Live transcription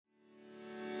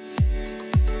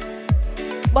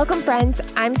Welcome, friends.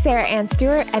 I'm Sarah Ann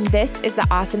Stewart, and this is the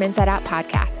Awesome Inside Out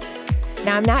podcast.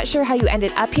 Now, I'm not sure how you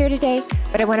ended up here today,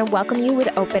 but I want to welcome you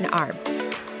with open arms.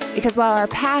 Because while our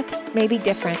paths may be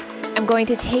different, I'm going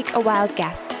to take a wild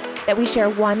guess that we share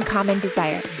one common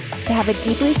desire, to have a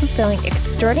deeply fulfilling,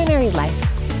 extraordinary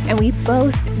life, and we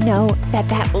both know that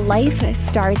that life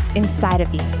starts inside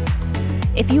of you.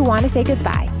 If you want to say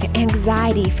goodbye to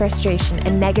anxiety, frustration,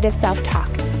 and negative self-talk,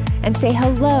 and say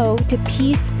hello to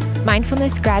peace,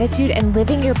 mindfulness, gratitude, and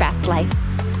living your best life,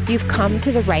 you've come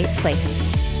to the right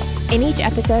place. In each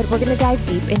episode, we're going to dive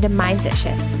deep into mindset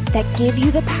shifts that give you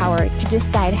the power to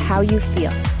decide how you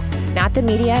feel. Not the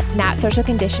media, not social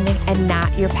conditioning, and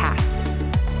not your past.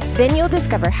 Then you'll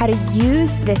discover how to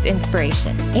use this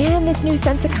inspiration and this new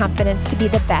sense of confidence to be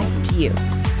the best you,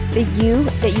 the you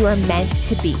that you are meant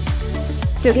to be.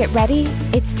 So get ready.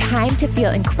 It's time to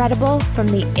feel incredible from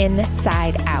the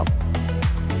inside out.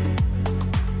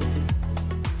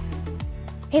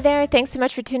 Hey there, thanks so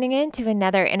much for tuning in to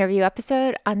another interview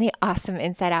episode on the Awesome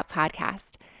Inside Out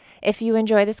podcast. If you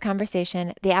enjoy this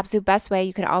conversation, the absolute best way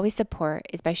you could always support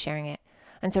is by sharing it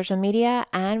on social media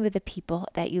and with the people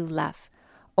that you love,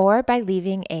 or by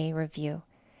leaving a review.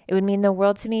 It would mean the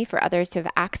world to me for others to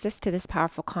have access to this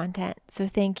powerful content, so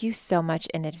thank you so much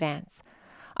in advance.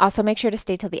 Also, make sure to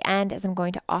stay till the end as I'm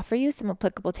going to offer you some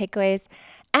applicable takeaways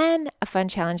and a fun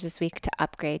challenge this week to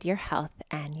upgrade your health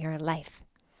and your life.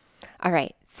 All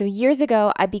right, so years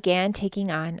ago, I began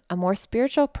taking on a more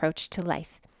spiritual approach to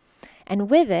life. And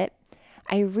with it,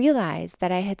 I realized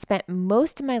that I had spent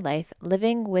most of my life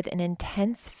living with an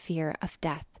intense fear of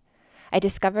death. I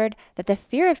discovered that the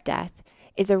fear of death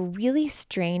is a really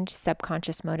strange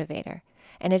subconscious motivator,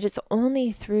 and it is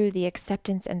only through the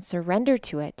acceptance and surrender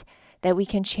to it that we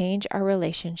can change our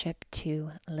relationship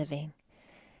to living.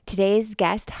 Today's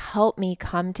guest helped me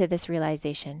come to this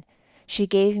realization. She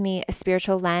gave me a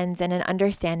spiritual lens and an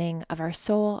understanding of our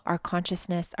soul, our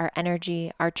consciousness, our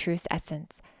energy, our truest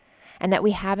essence, and that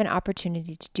we have an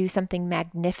opportunity to do something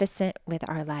magnificent with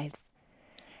our lives.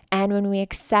 And when we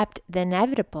accept the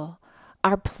inevitable,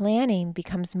 our planning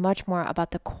becomes much more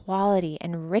about the quality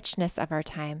and richness of our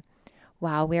time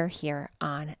while we're here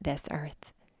on this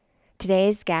earth.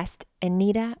 Today's guest,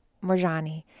 Anita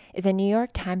Moorjani, is a New York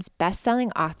Times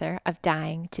bestselling author of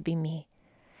Dying to Be Me.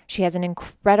 She has an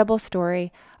incredible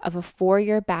story of a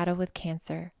 4-year battle with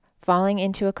cancer, falling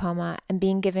into a coma, and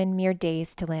being given mere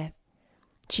days to live.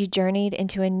 She journeyed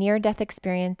into a near-death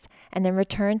experience and then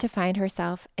returned to find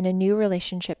herself in a new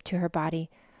relationship to her body,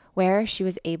 where she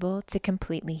was able to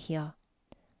completely heal.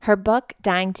 Her book,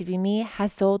 Dying to Be Me,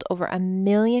 has sold over 1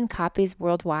 million copies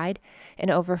worldwide in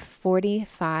over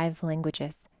 45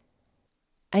 languages.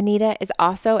 Anita is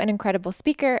also an incredible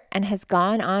speaker and has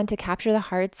gone on to capture the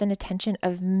hearts and attention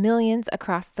of millions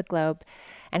across the globe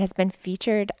and has been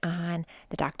featured on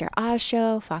The Dr. Oz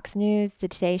Show, Fox News, The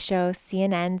Today Show,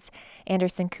 CNN's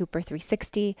Anderson Cooper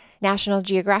 360, National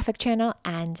Geographic Channel,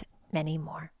 and many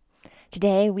more.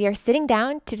 Today, we are sitting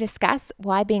down to discuss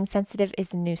why being sensitive is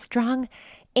the new strong,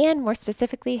 and more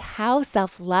specifically, how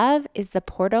self-love is the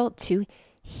portal to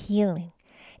healing.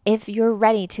 If you're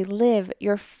ready to live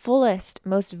your fullest,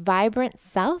 most vibrant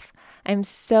self, I'm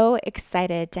so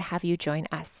excited to have you join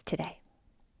us today.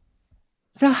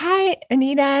 So hi,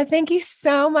 Anita. Thank you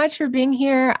so much for being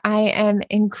here. I am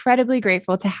incredibly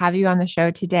grateful to have you on the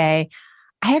show today.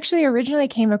 I actually originally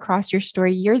came across your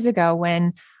story years ago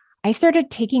when I started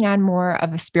taking on more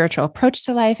of a spiritual approach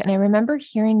to life. And I remember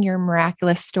hearing your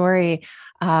miraculous story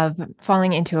of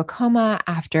falling into a coma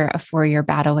after a 4-year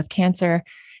battle with cancer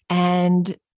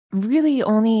and really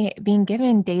only being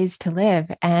given days to live.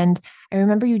 And I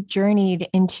remember you journeyed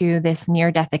into this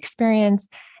near-death experience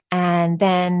and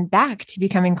then back to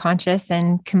becoming conscious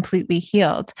and completely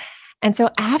healed. And so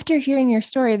after hearing your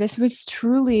story, this was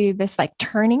truly this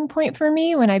turning point for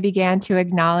me when I began to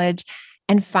acknowledge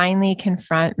and finally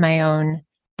confront my own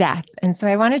death. And so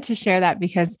I wanted to share that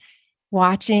because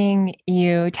watching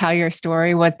you tell your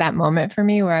story was that moment for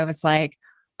me where I was like,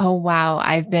 oh, wow,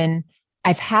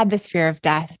 I've had this fear of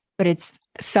death, but it's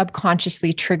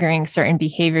subconsciously triggering certain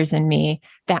behaviors in me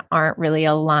that aren't really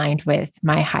aligned with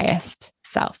my highest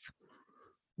self.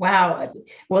 Wow.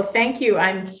 Well, thank you.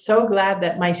 I'm so glad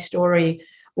that my story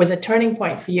was a turning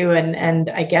point for you and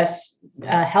I guess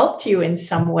helped you in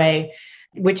some way,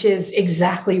 which is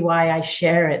exactly why I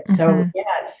share it. So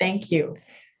yeah, thank you.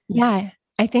 Yeah.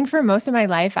 I think for most of my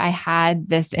life, I had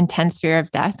this intense fear of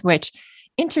death, which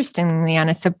interestingly, on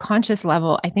a subconscious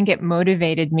level, I think it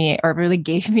motivated me or really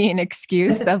gave me an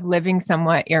excuse of living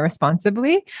somewhat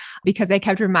irresponsibly because I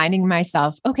kept reminding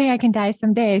myself, okay, I can die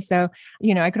someday. So,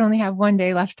 I could only have one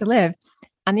day left to live.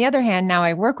 On the other hand, now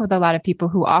I work with a lot of people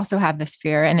who also have this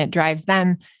fear, and it drives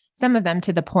them, some of them,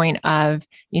 to the point of,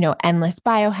 endless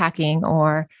biohacking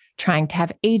or trying to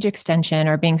have age extension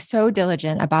or being so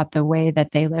diligent about the way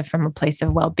that they live from a place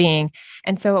of well-being.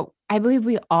 And so I believe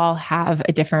we all have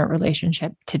a different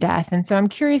relationship to death. And so I'm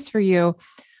curious for you,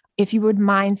 if you would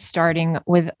mind starting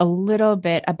with a little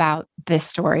bit about this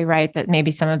story, right? That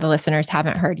maybe some of the listeners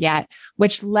haven't heard yet,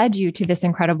 which led you to this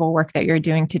incredible work that you're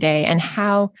doing today, and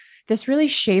how this really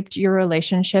shaped your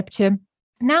relationship to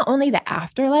not only the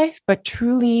afterlife, but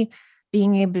truly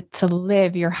being able to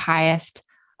live your highest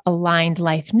aligned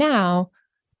life now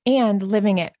and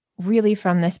living it really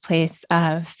from this place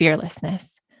of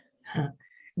fearlessness.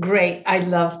 Great. I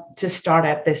love to start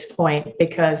at this point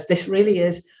because this really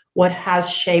is what has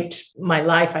shaped my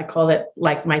life. I call it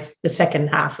like the second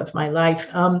half of my life.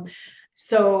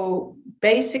 So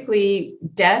basically,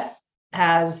 death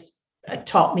has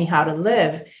taught me how to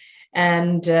live,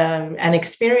 and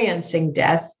experiencing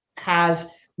death has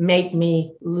made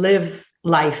me live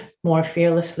life more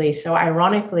fearlessly. So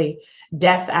ironically,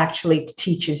 death actually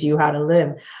teaches you how to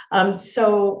live.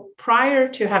 So prior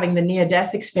to having the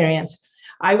near-death experience,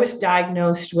 I was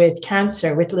diagnosed with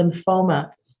cancer, with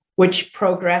lymphoma, which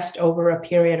progressed over a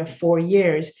period of 4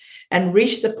 years and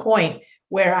reached the point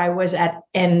where I was at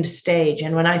end stage.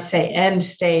 And when I say end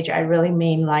stage, I really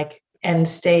mean like end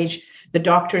stage. The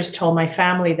doctors told my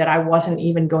family that I wasn't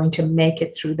even going to make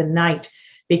it through the night,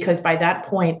 because by that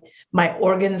point, my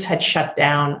organs had shut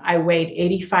down. I weighed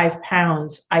 85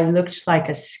 pounds. I looked like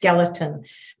a skeleton.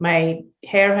 My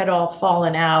hair had all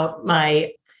fallen out.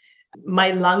 My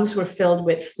lungs were filled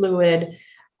with fluid.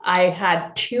 I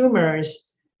had tumors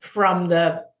from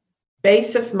the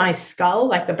base of my skull,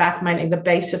 like the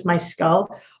base of my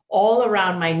skull, all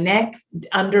around my neck,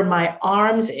 under my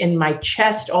arms, in my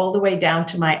chest, all the way down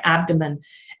to my abdomen.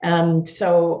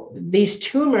 So these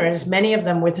tumors, many of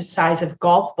them were the size of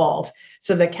golf balls.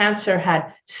 So the cancer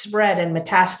had spread and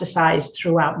metastasized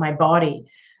throughout my body.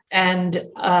 And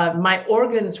my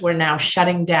organs were now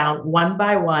shutting down one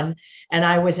by one. And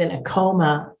I was in a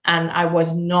coma, and I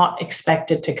was not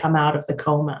expected to come out of the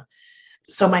coma.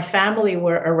 So my family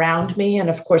were around me. And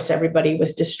of course, everybody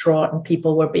was distraught and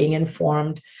people were being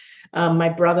informed. My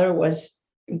brother was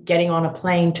getting on a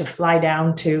plane to fly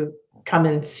down to come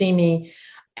and see me.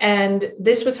 And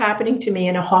this was happening to me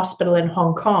in a hospital in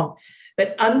Hong Kong.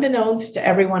 But unbeknownst to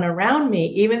everyone around me,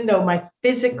 even though my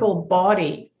physical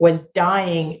body was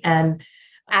dying and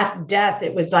at death,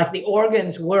 it was like the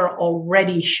organs were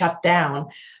already shut down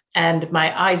and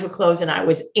my eyes were closed and I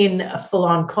was in a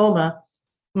full-on coma,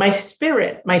 my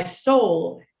spirit, my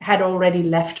soul had already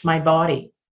left my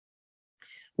body.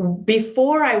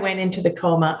 Before I went into the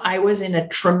coma, I was in a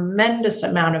tremendous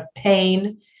amount of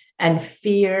pain and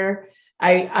fear.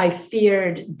 I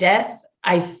feared death.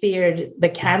 I feared the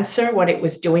cancer, what it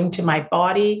was doing to my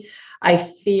body. I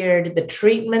feared the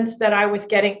treatments that I was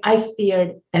getting. I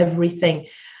feared everything.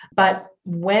 But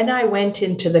when I went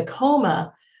into the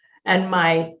coma and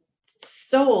my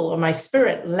soul or my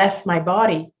spirit left my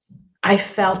body, I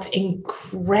felt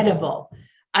incredible.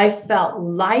 I felt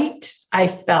light. I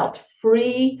felt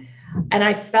free. And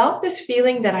I felt this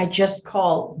feeling that I just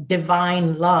call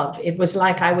divine love. It was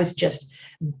like I was just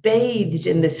bathed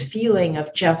in this feeling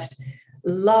of just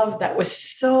love that was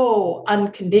so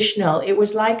unconditional. It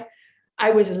was like I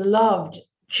was loved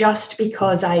just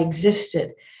because I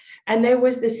existed. And there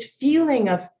was this feeling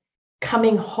of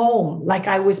coming home, like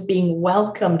I was being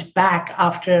welcomed back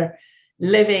after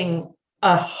living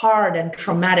a hard and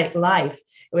traumatic life.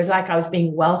 It was like I was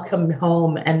being welcomed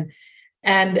home.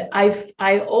 And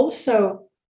I also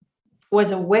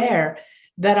was aware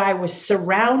that I was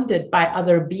surrounded by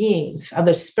other beings,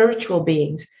 other spiritual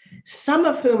beings, some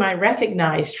of whom I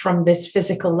recognized from this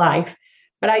physical life,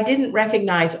 but I didn't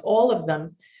recognize all of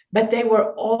them. But they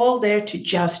were all there to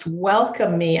just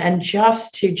welcome me and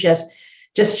just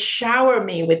shower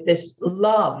me with this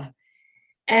love.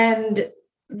 And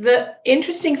the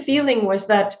interesting feeling was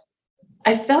that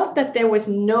I felt that there was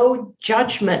no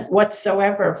judgment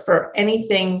whatsoever for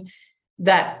anything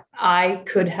that I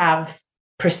could have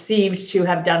perceived to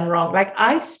have done wrong. Like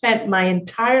I spent my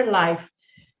entire life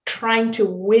trying to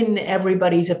win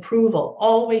everybody's approval,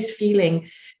 always feeling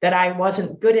that I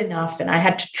wasn't good enough and I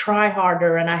had to try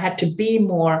harder and I had to be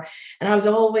more. And I was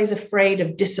always afraid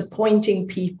of disappointing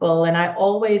people. And I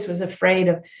always was afraid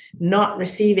of not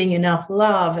receiving enough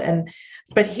love.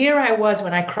 But here I was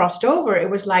when I crossed over, it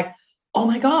was like, oh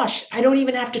my gosh, I don't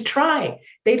even have to try.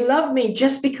 They love me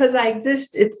just because I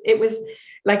exist. It was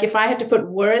like, if I had to put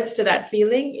words to that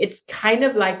feeling, it's kind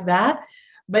of like that.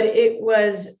 But it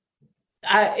was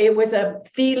it was a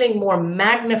feeling more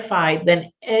magnified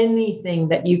than anything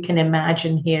that you can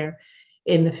imagine here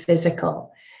in the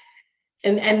physical.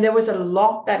 And there was a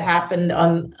lot that happened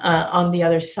on the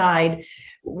other side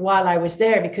while I was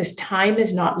there, because time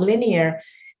is not linear.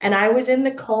 And I was in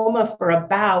the coma for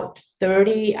about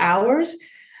 30 hours,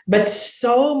 but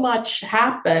so much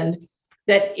happened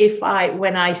that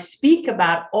when I speak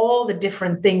about all the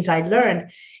different things I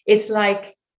learned, it's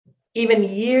like even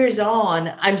years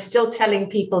on, I'm still telling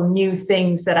people new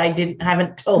things that I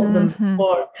haven't told them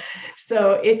before.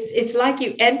 So it's like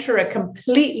you enter a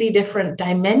completely different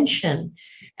dimension.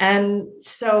 And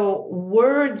so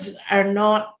words aren't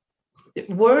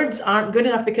good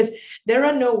enough, because there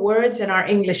are no words in our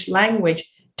English language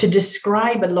to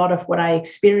describe a lot of what I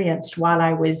experienced while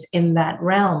I was in that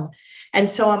realm. And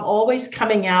so I'm always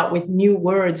coming out with new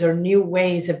words or new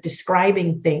ways of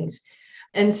describing things.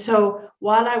 And so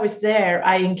while I was there,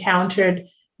 I encountered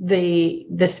the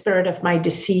spirit of my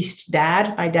deceased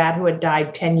dad, my dad who had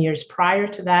died 10 years prior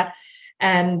to that.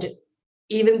 And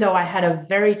even though I had a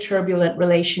very turbulent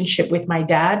relationship with my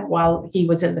dad while he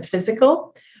was in the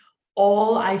physical,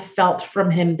 all I felt from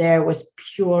him there was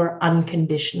pure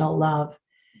unconditional love.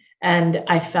 And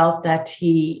I felt that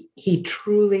he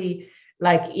truly,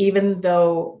 like, even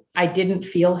though I didn't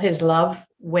feel his love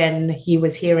when he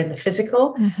was here in the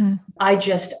physical, I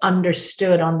just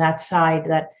understood on that side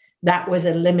that was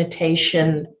a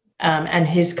limitation, and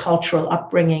his cultural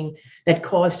upbringing that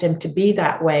caused him to be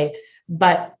that way.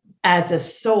 But as a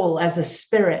soul, as a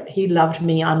spirit, he loved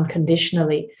me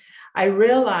unconditionally. I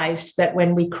realized that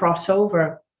when we cross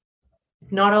over,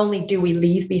 not only do we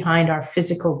leave behind our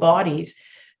physical bodies,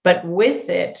 but with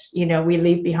it, we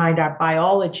leave behind our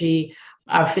biology,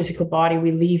 our physical body,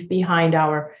 we leave behind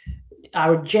our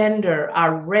gender,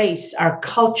 our race, our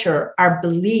culture, our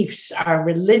beliefs, our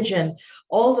religion,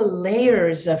 all the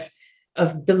layers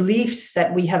of beliefs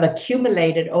that we have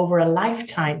accumulated over a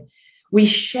lifetime. We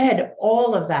shed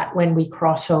all of that when we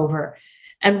cross over.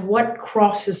 And what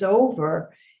crosses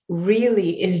over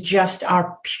really is just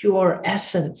our pure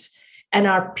essence. And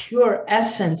our pure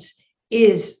essence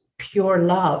is pure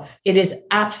love. It is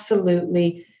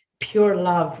absolutely pure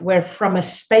love, where from a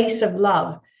space of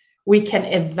love, we can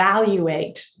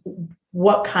evaluate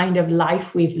what kind of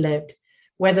life we've lived,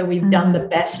 whether we've done the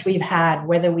best we've had,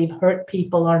 whether we've hurt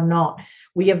people or not.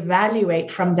 We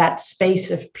evaluate from that space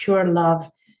of pure love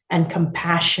and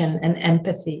compassion and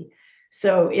empathy.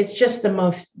 So it's just the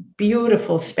most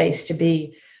beautiful space to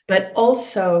be. But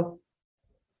also,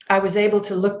 I was able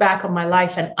to look back on my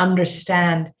life and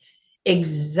understand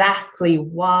exactly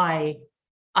why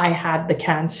I had the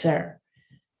cancer.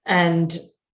 And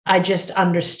I just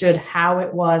understood how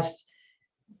it was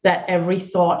that every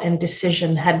thought and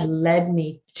decision had led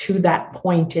me to that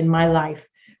point in my life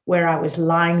where I was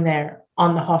lying there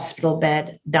on the hospital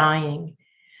bed, dying.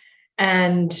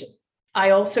 And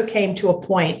I also came to a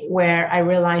point where I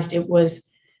realized it was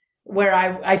where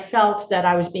I felt that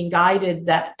I was being guided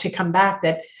to come back,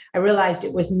 that I realized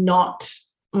it was not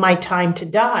my time to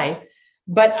die,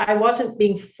 but I wasn't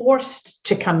being forced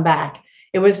to come back.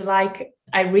 It was like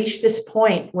I reached this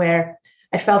point where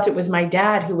I felt it was my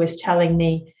dad who was telling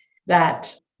me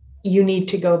that you need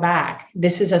to go back.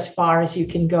 This is as far as you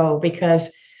can go,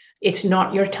 because it's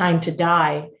not your time to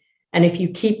die. And if you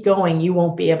keep going, you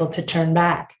won't be able to turn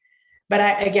back. But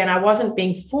I wasn't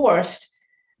being forced.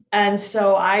 And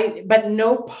so but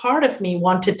no part of me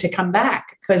wanted to come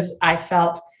back, because I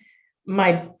felt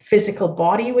my physical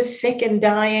body was sick and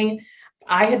dying.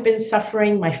 I had been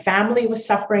suffering. My family was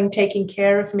suffering, taking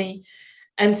care of me.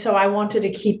 And so I wanted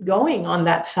to keep going on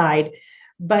that side.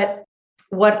 But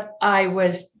what I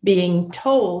was being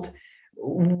told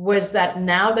was that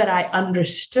now that I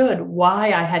understood why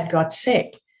I had got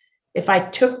sick, if I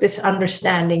took this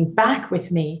understanding back with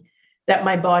me, that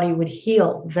my body would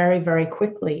heal very, very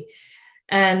quickly.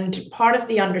 And part of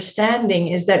the understanding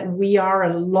is that we are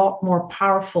a lot more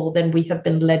powerful than we have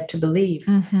been led to believe,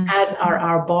 as are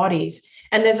our bodies.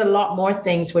 And there's a lot more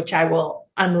things which I will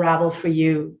unravel for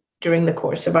you during the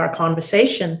course of our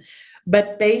conversation.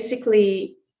 But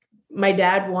basically, my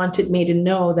dad wanted me to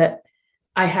know that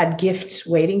I had gifts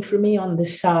waiting for me on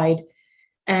this side,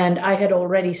 and I had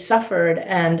already suffered,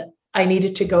 and I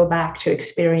needed to go back to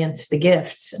experience the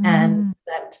gifts.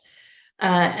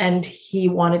 And he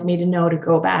wanted me to know to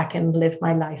go back and live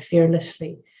my life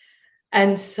fearlessly.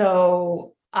 And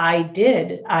so I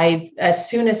did. As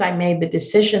soon as I made the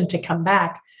decision to come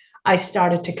back, I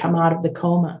started to come out of the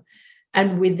coma.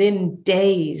 And within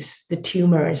days, the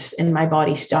tumors in my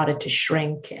body started to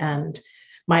shrink and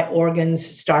my organs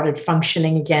started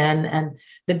functioning again. And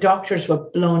the doctors were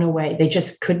blown away. They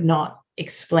just could not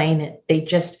explain it. They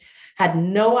just had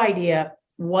no idea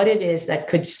what it is that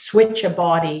could switch a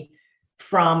body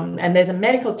from, and there's a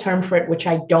medical term for it, which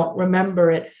I don't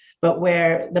remember it, but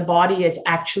where the body is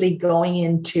actually going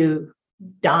into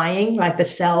dying, like the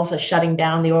cells are shutting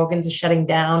down, the organs are shutting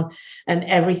down, and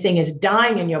everything is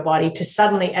dying in your body, to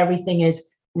suddenly everything is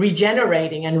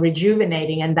regenerating and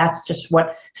rejuvenating. And that's just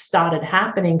what started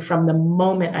happening from the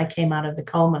moment I came out of the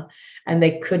coma. And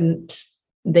they couldn't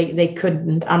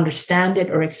understand it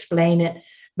or explain it.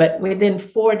 But within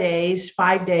 4 days,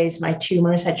 5 days, my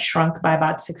tumors had shrunk by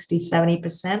about 60,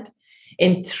 70%.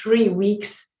 In 3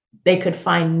 weeks, they could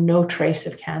find no trace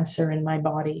of cancer in my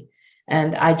body.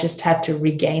 And I just had to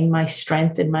regain my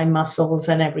strength in my muscles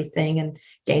and everything, and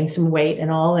gain some weight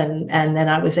and all. And then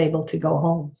I was able to go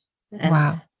home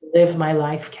and live my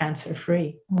life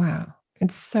cancer-free. Wow.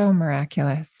 It's so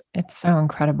miraculous. It's so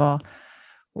incredible.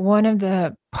 One of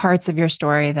the parts of your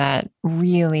story that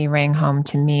really rang home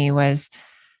to me was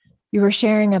you were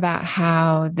sharing about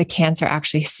how the cancer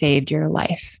actually saved your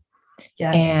life.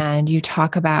 Yes. And you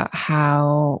talk about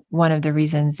how one of the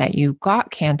reasons that you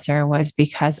got cancer was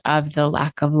because of the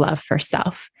lack of love for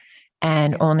self.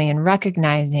 And only in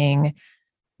recognizing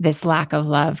this lack of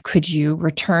love could you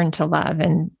return to love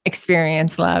and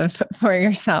experience love for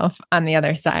yourself on the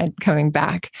other side coming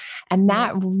back. And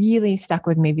that really stuck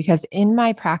with me, because in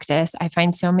my practice, I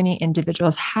find so many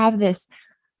individuals have this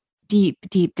deep,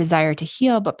 deep desire to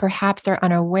heal, but perhaps are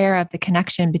unaware of the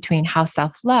connection between how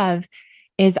self-love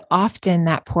is often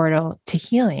that portal to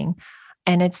healing.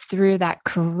 And it's through that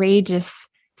courageous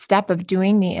step of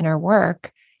doing the inner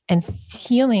work and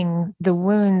healing the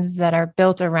wounds that are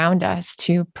built around us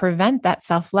to prevent that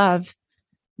self-love,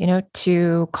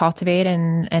 to cultivate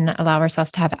and allow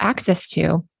ourselves to have access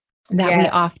to, that we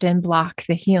often block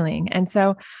the healing. And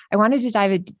so I wanted to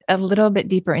dive a little bit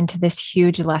deeper into this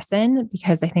huge lesson,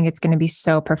 because I think it's going to be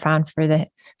so profound for the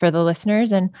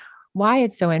listeners, and why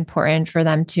it's so important for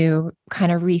them to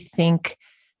kind of rethink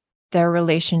their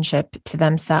relationship to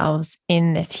themselves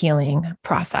in this healing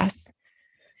process.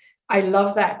 I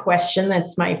love that question.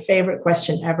 That's my favorite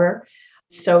question ever.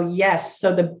 So yes,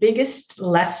 so the biggest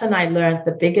lesson I learned,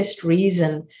 the biggest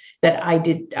reason that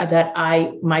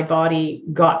my body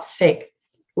got sick,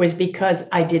 was because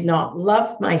I did not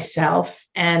love myself,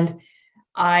 and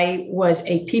I was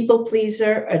a people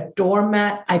pleaser, a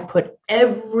doormat. I put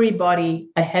everybody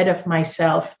ahead of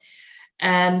myself.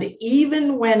 And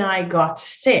even when I got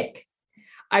sick,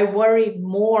 I worried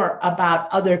more about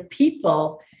other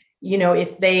people.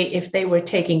 If they were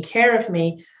taking care of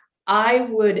me, I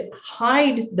would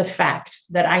hide the fact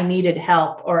that I needed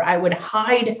help, or I would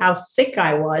hide how sick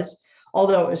I was,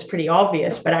 although it was pretty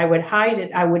obvious, but I would hide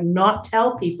it. I would not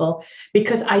tell people,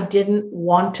 because I didn't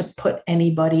want to put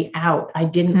anybody out. I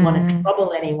didn't want to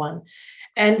trouble anyone.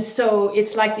 And so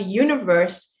it's like the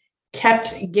universe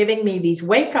kept giving me these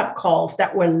wake-up calls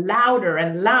that were louder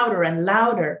and louder and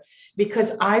louder,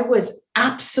 because I was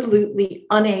absolutely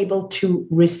unable to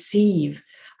receive.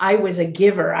 I was a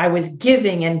giver. I was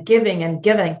giving and giving and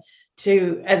giving,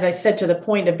 to, as I said, to the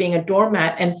point of being a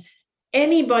doormat. And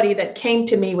anybody that came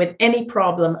to me with any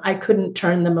problem, I couldn't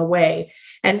turn them away.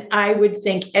 And I would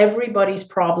think everybody's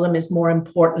problem is more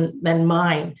important than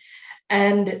mine.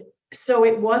 And so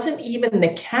it wasn't even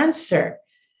the cancer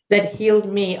that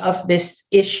healed me of this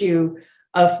issue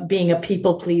of being a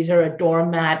people pleaser, a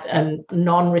doormat, a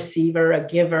non-receiver, a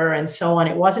giver, and so on.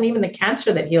 It wasn't even the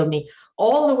cancer that healed me.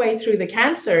 All the way through the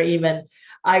cancer, even,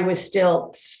 I was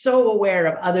still so aware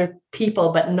of other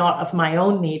people, but not of my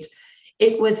own needs.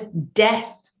 It was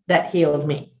death that healed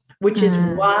me, which is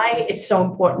why it's so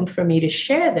important for me to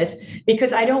share this,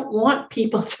 because I don't want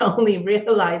people to only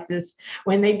realize this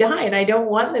when they die, and I don't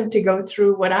want them to go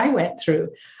through what I went through.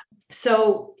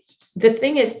 So the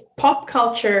thing is, pop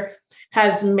culture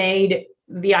has made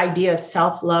the idea of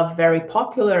self-love very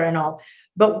popular and all.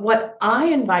 But what I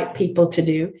invite people to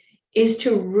do is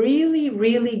to really,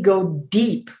 really go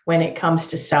deep when it comes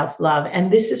to self-love.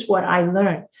 And this is what I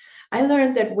learned. I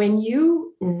learned that when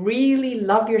you really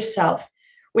love yourself,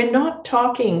 we're not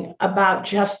talking about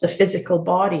just the physical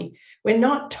body. We're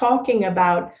not talking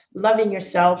about loving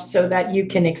yourself so that you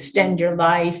can extend your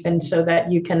life and so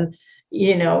that you can,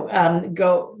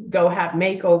 go have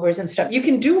makeovers and stuff. You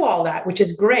can do all that, which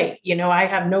is great. I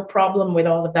have no problem with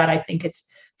all of that. I think it's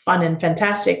fun and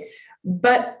fantastic.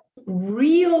 But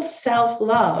real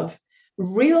self-love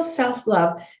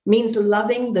means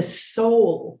loving the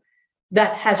soul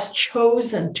that has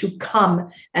chosen to come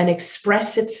and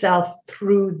express itself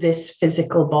through this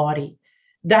physical body.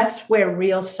 That's where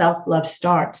real self-love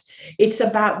starts. It's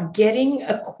about getting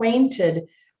acquainted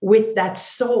with that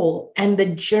soul and the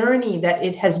journey that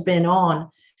it has been on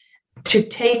to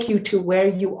take you to where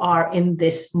you are in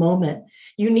this moment.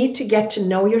 You need to get to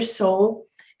know your soul,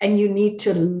 and you need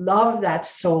to love that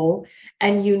soul,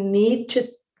 and you need to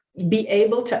be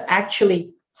able to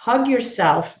actually hug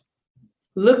yourself,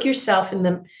 look yourself in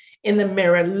the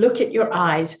mirror, look at your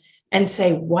eyes and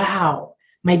say, wow,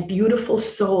 my beautiful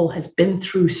soul has been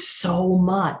through so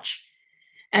much.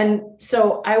 And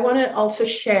so I want to also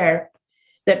share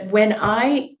that when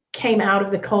I came out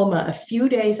of the coma, a few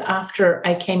days after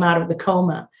I came out of the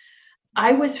coma,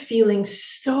 I was feeling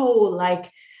so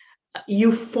like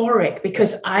euphoric,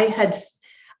 because I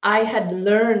had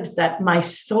learned that my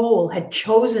soul had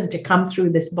chosen to come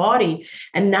through this body,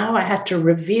 and now I had to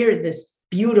revere this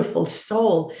beautiful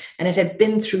soul, and it had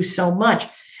been through so much.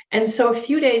 And so a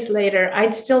few days later,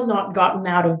 I'd still not gotten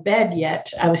out of bed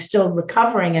yet. I was still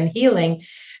recovering and healing.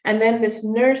 And then this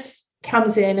nurse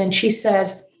comes in and she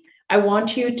says, I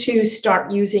want you to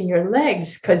start using your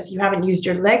legs because you haven't used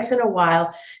your legs in a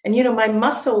while. And, my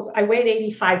muscles, I weighed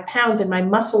 85 pounds and my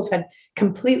muscles had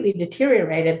completely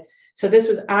deteriorated. So this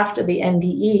was after the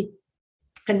NDE.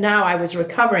 And now I was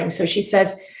recovering. So she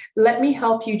says, let me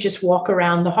help you just walk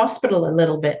around the hospital a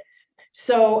little bit.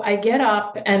 So I get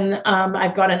up and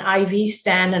I've got an IV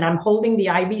stand, and I'm holding the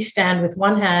IV stand with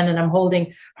one hand and I'm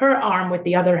holding her arm with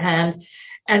the other hand.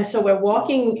 And so we're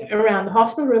walking around the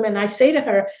hospital room, and I say to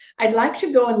her, I'd like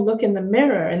to go and look in the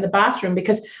mirror in the bathroom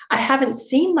because I haven't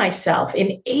seen myself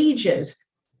in ages.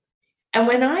 And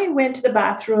when I went to the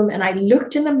bathroom and I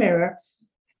looked in the mirror,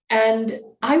 and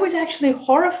I was actually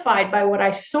horrified by what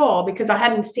I saw because I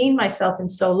hadn't seen myself in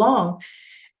so long,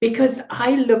 because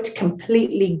I looked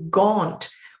completely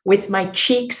gaunt with my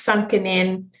cheeks sunken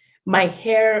in. My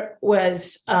hair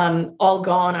was all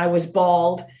gone. I was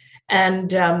bald.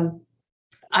 And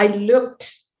I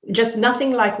looked just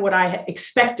nothing like what I had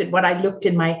expected, what I looked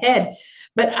in my head.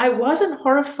 But I wasn't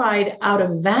horrified out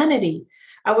of vanity.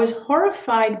 I was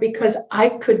horrified because I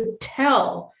could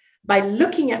tell by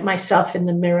looking at myself in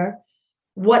the mirror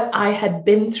what I had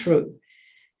been through.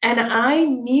 And I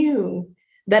knew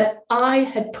that I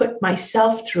had put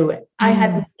myself through it. I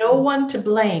had no one to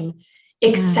blame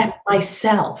except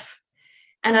myself.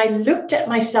 And I looked at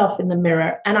myself in the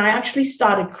mirror and I actually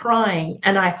started crying,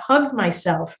 and I hugged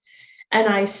myself and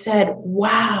I said,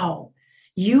 wow,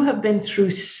 you have been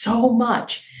through so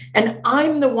much. And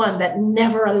I'm the one that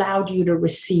never allowed you to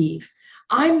receive.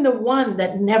 I'm the one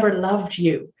that never loved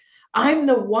you. I'm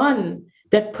the one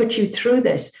that put you through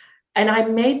this. And I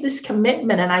made this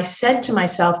commitment, and I said to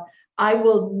myself, I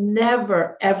will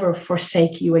never, ever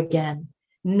forsake you again.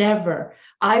 Never.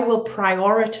 I will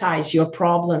prioritize your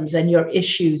problems and your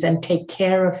issues and take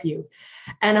care of you.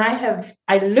 And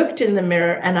I looked in the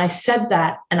mirror and I said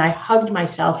that, and I hugged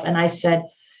myself and I said,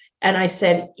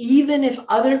 even if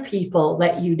other people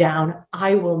let you down,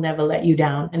 I will never let you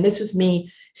down. And this was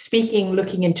me speaking,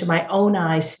 looking into my own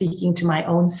eyes, speaking to my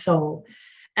own soul.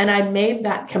 And I made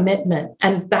that commitment.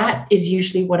 And that is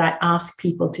usually what I ask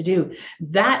people to do.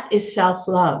 That is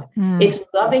self-love. It's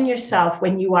loving yourself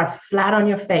when you are flat on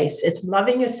your face. It's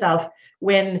loving yourself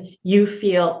when you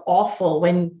feel awful,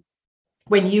 when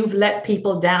you've let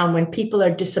people down, when people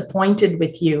are disappointed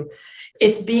with you.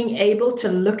 It's being able to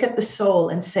look at the soul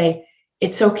and say,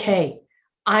 it's okay.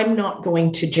 I'm not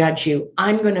going to judge you.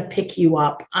 I'm going to pick you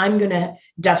up. I'm going to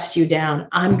dust you down.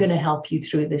 I'm going to help you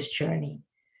through this journey.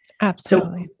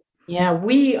 Absolutely. So, yeah,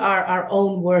 we are our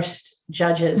own worst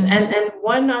judges. And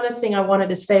one other thing I wanted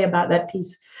to say about that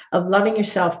piece of loving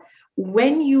yourself,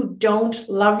 when you don't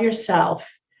love yourself,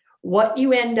 what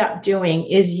you end up doing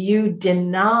is you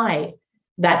deny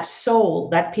that soul,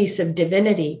 that piece of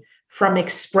divinity, from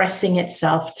expressing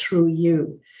itself through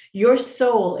you. Your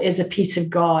soul is a piece of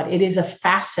God. It is a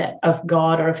facet of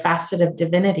God or a facet of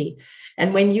divinity.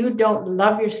 And when you don't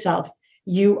love yourself,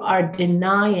 you are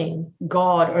denying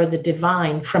God or the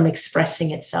divine from expressing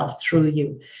itself through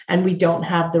you. And we don't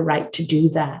have the right to do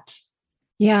that.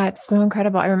 Yeah, it's so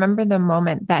incredible. I remember the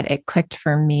moment that it clicked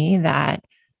for me that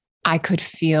I could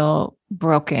feel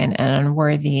broken and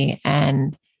unworthy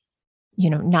and,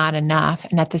 not enough.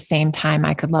 And at the same time,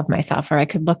 I could love myself, or I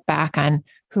could look back on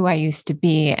who I used to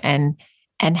be and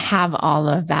have all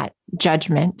of that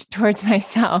judgment towards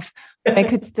myself. But I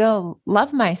could still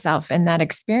love myself in that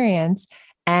experience.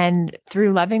 And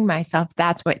through loving myself,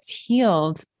 that's what's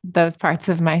healed those parts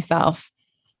of myself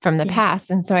from the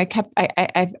past. And so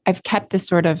I've kept this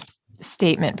sort of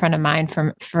statement front of mind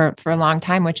for a long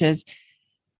time, which is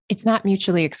it's not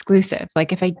mutually exclusive.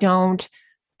 Like if I don't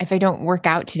work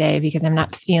out today because I'm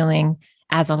not feeling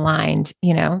as aligned,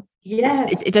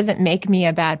 Yes. It doesn't make me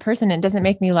a bad person. It doesn't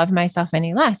make me love myself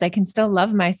any less. I can still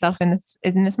love myself in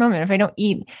this moment. If I don't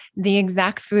eat the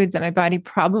exact foods that my body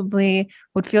probably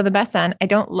would feel the best on, I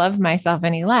don't love myself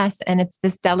any less. And it's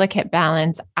this delicate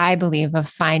balance, I believe, of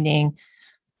finding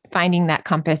that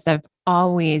compass of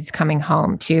always coming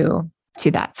home to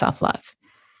that self-love.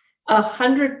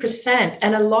 100%.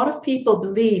 And a lot of people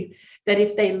believe that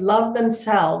if they love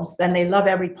themselves, then they love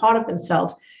every part of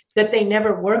themselves, that they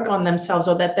never work on themselves,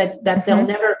 or that they'll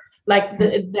never, like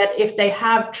that if they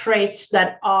have traits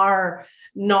that are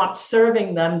not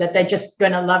serving them, that they're just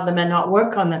going to love them and not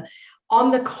work on them.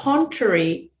 On the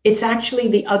contrary, it's actually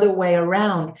the other way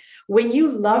around. When you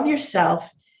love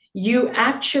yourself, you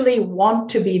actually want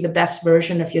to be the best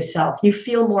version of yourself. You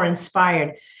feel more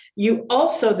inspired. You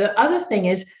also, the other thing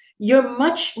is, you're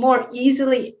much more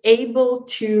easily able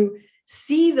to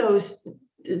see those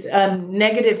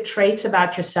negative traits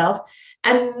about yourself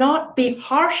and not be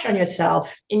harsh on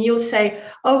yourself. And you'll say,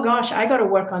 oh gosh, I got to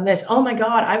work on this. Oh my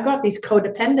God, I've got these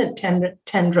codependent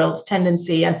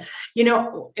tendency. And,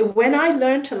 when I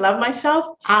learned to love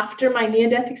myself after my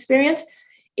near-death experience,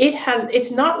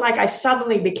 it's not like I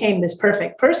suddenly became this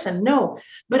perfect person. No,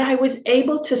 but I was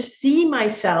able to see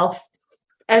myself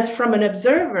as from an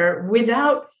observer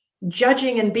without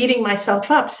judging and beating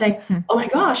myself up, saying, oh my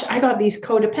gosh, I got these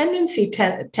codependency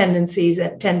tendencies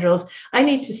and tendrils. I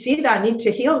need to see that. I need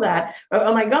to heal that. Or,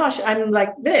 oh my gosh, I'm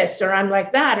like this, or I'm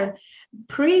like that. And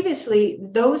previously,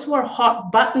 those were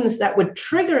hot buttons that would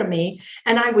trigger me,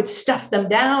 and I would stuff them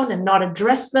down and not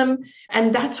address them.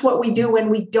 And that's what we do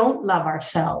when we don't love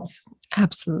ourselves.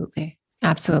 Absolutely.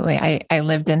 Absolutely. I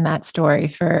lived in that story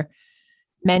for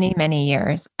many, many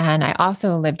years. And I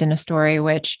also lived in a story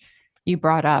which you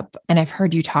brought up, and I've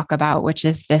heard you talk about, which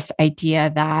is this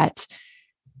idea that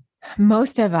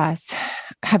most of us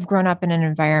have grown up in an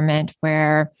environment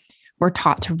where we're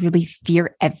taught to really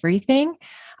fear everything.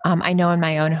 I know in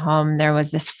my own home, there was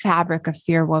this fabric of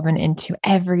fear woven into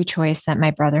every choice that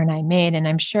my brother and I made. And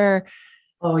I'm sure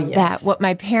that what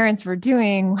my parents were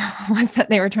doing was that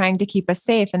they were trying to keep us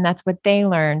safe, and that's what they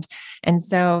learned. And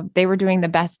so they were doing the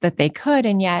best that they could.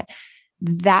 And yet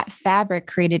that fabric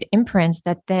created imprints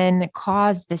that then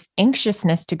caused this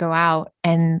anxiousness to go out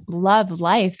and love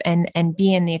life and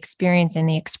be in the experience and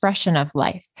the expression of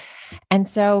life. And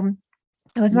so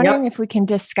I was wondering if we can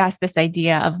discuss this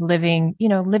idea of living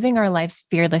our lives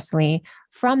fearlessly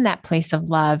from that place of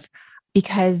love,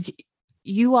 because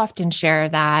you often share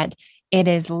that it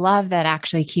is love that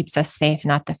actually keeps us safe,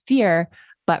 not the fear.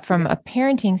 But from a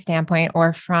parenting standpoint,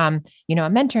 or from, a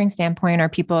mentoring standpoint, or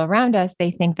people around us, they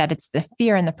think that it's the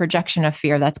fear and the projection of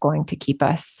fear that's going to keep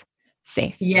us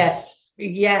safe. Yes,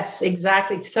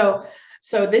 exactly. So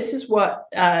this is what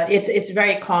it's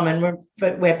very common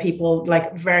where people,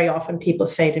 like, very often people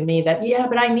say to me that, yeah,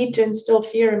 but I need to instill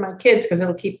fear in my kids because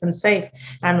it'll keep them safe.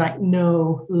 I'm like,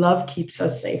 no, love keeps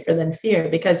us safer than fear,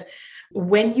 because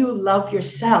when you love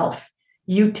yourself,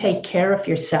 you take care of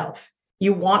yourself.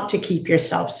 You want to keep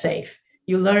yourself safe.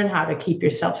 You learn how to keep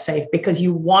yourself safe because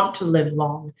you want to live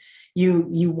long.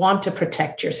 You want to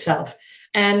protect yourself.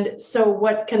 And so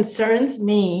what concerns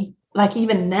me, like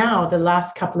even now, the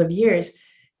last couple of years,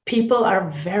 people are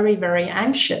very, very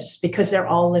anxious because they're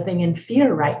all living in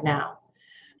fear right now.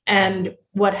 And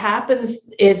what happens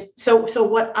is, so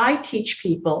what I teach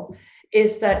people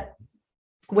is that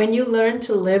when you learn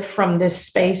to live from this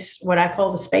space, what I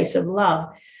call the space of love,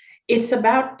 it's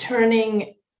about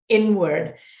turning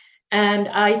inward. And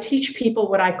I teach people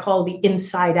what I call the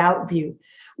inside out view.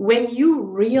 When you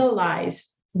realize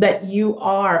that you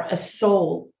are a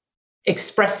soul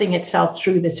expressing itself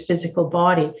through this physical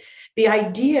body, the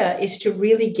idea is to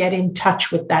really get in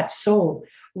touch with that soul.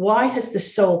 Why has the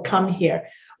soul come here?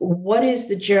 What is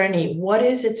the journey? What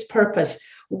is its purpose?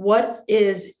 What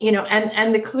is,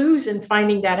 and the clues in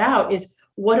finding that out is,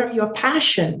 what are your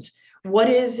passions?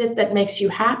 What is it that makes you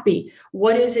happy?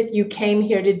 What is it you came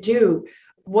here to do?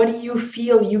 What do you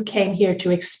feel you came here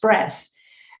to express?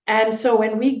 And so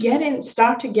when we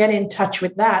start to get in touch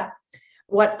with that,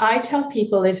 what I tell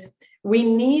people is we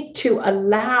need to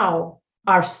allow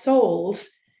our souls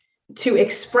to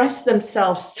express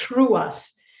themselves through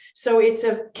us. So it's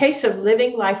a case of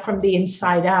living life from the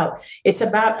inside out. It's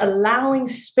about allowing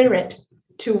spirit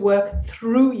to work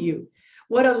through you.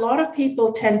 What a lot of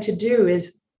people tend to do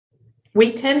is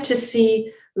we tend to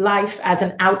see life as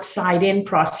an outside-in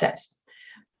process.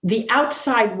 The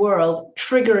outside world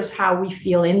triggers how we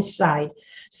feel inside.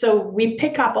 So we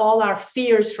pick up all our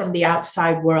fears from the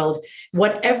outside world.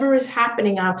 Whatever is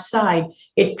happening outside,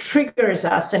 it triggers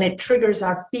us, and it triggers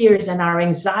our fears and our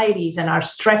anxieties and our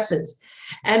stresses.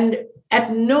 And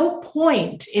at no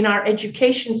point in our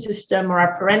education system or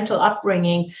our parental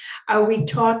upbringing are we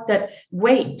taught that,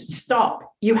 wait,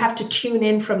 stop, you have to tune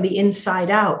in from the inside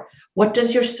out. What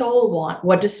does your soul want?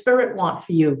 What does spirit want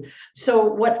for you? So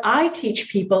what I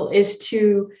teach people is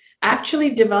to actually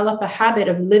develop a habit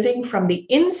of living from the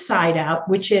inside out,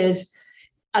 which is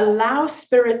allow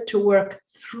spirit to work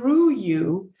through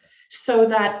you, so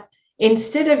that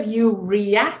instead of you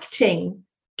reacting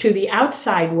to the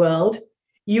outside world,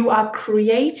 you are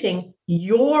creating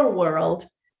your world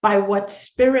by what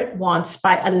spirit wants,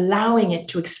 by allowing it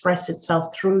to express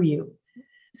itself through you.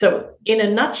 So in a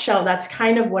nutshell, that's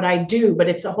kind of what I do, but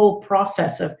it's a whole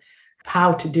process of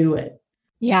how to do it.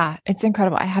 Yeah, it's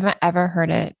incredible. I haven't ever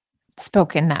heard it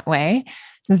spoken that way.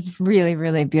 It's really,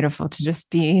 really beautiful to just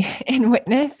be in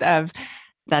witness of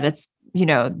that. It's,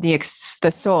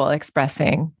 the soul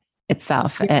expressing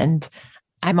itself. Yeah. And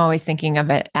I'm always thinking of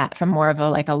it from more of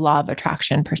a law of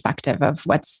attraction perspective of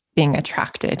what's being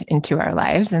attracted into our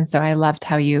lives. And so I loved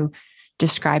how you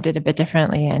described it a bit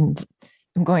differently. And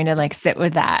I'm going to sit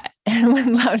with that and would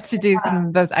love to do some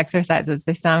of those exercises.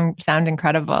 They sound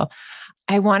incredible.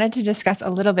 I wanted to discuss a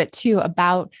little bit too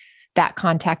about that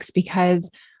context, because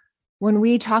when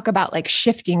we talk about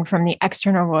shifting from the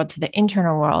external world to the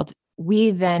internal world,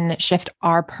 we then shift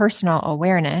our personal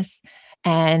awareness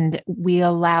and we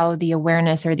allow the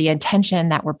awareness or the attention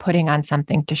that we're putting on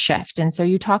something to shift. And so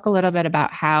you talk a little bit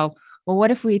about how, well,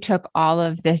 what if we took all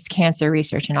of this cancer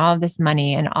research and all of this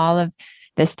money and all of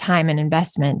this time and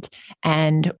investment,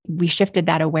 and we shifted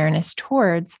that awareness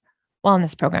towards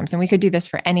wellness programs? And we could do this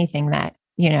for anything that,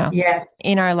 yes,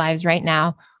 in our lives right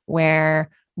now,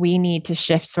 where we need to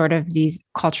shift sort of these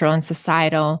cultural and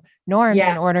societal norms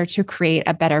in order to create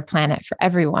a better planet for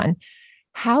everyone.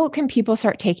 How can people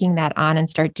start taking that on and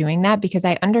start doing that? Because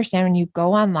I understand when you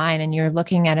go online and you're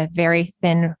looking at a very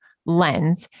thin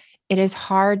lens, it is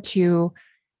hard to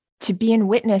be in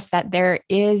witness that there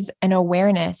is an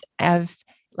awareness of,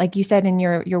 like you said in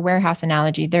your warehouse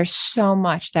analogy, there's so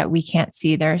much that we can't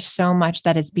see. There's so much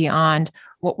that is beyond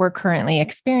what we're currently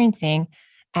experiencing.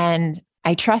 And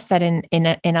I trust that in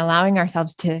allowing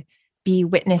ourselves to be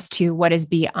witness to what is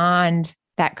beyond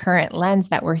that current lens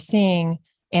that we're seeing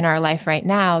in our life right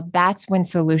now, that's when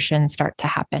solutions start to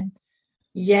happen.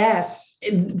 Yes,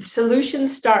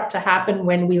 solutions start to happen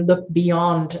when we look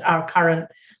beyond our current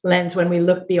lens, when we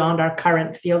look beyond our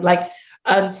current field.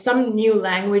 Some new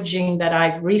languaging that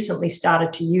I've recently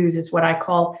started to use is what I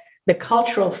call the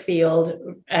cultural field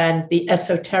and the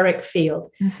esoteric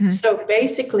field. Mm-hmm. So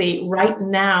basically, right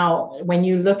now, when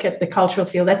you look at the cultural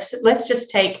field, let's just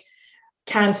take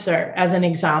cancer as an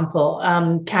example,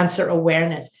 cancer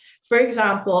awareness. For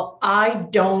example, I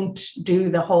don't do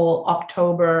the whole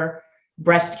October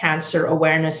breast cancer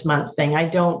awareness month thing. I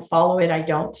don't follow it. I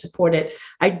don't support it.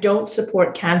 I don't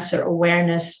support cancer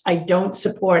awareness. I don't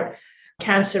support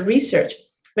cancer research.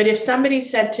 But if somebody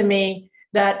said to me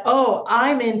that, oh,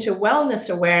 I'm into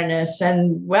wellness awareness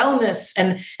and wellness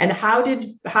and how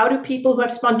do people who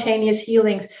have spontaneous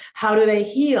healings, how do they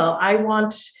heal? I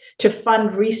want to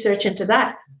fund research into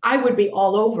that. I would be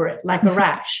all over it like a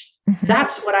rash.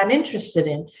 That's what I'm interested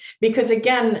in. Because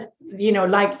again,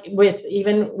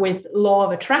 even with law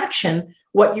of attraction,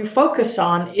 what you focus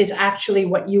on is actually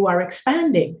what you are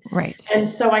expanding. Right. And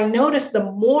so I noticed the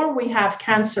more we have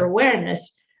cancer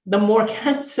awareness, the more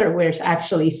cancer we're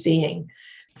actually seeing.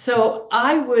 So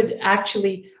I would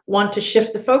actually want to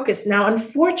shift the focus. Now,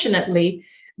 unfortunately,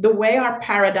 the way our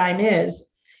paradigm is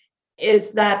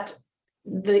that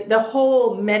the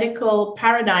whole medical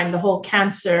paradigm, the whole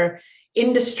cancer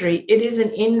industry, it is an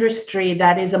industry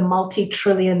that is a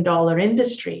multi-trillion-dollar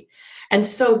industry. And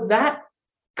so that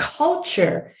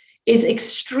culture is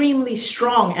extremely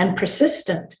strong and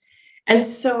persistent. And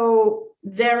so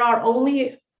there are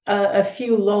only a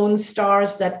few lone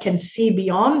stars that can see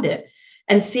beyond it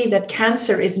and see that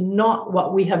cancer is not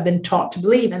what we have been taught to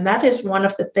believe. And that is one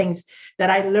of the things that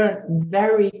I learned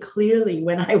very clearly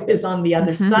when I was on the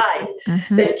other side,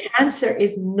 that cancer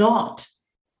is not.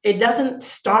 It doesn't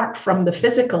start from the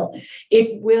physical.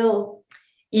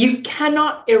 You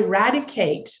cannot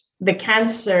eradicate the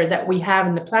cancer that we have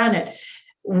in the planet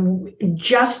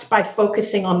just by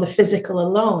focusing on the physical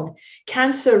alone.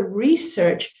 Cancer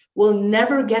research will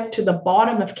never get to the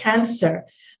bottom of cancer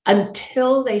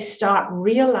until they start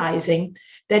realizing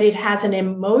that it has an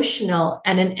emotional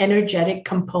and an energetic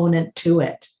component to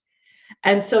it.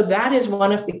 And so that is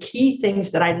one of the key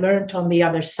things that I learned on the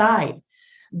other side.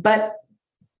 But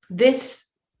this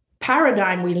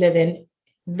paradigm we live in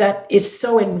that is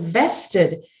so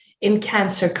invested in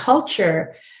cancer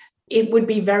culture, it would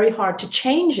be very hard to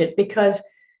change it because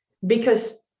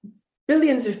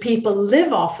billions of people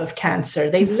live off of cancer.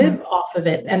 They live off of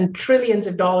it, and trillions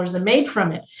of dollars are made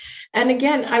from it. And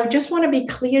again, I just want to be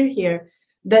clear here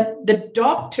that the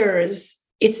doctors,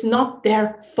 it's not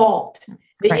their fault.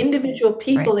 The individual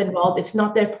people involved, it's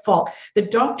not their fault. The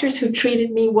doctors who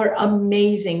treated me were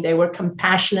amazing. They were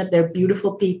compassionate. They're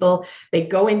beautiful people. They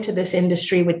go into this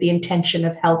industry with the intention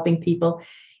of helping people.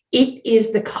 It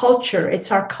is the culture.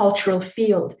 It's our cultural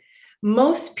field.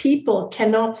 Most people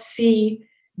cannot see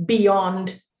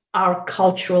beyond our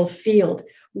cultural field.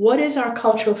 What is our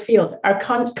cultural field? Our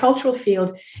cultural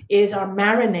field is our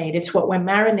marinade. It's what we're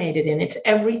marinated in. It's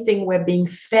everything we're being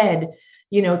fed,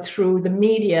 through the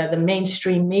media, the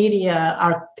mainstream media,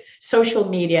 our social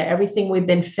media, everything we've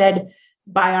been fed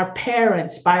by our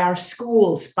parents, by our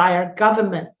schools, by our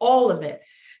government, all of it.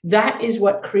 That is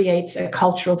what creates a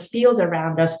cultural field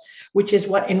around us, which is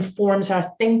what informs our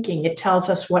thinking. It tells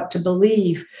us what to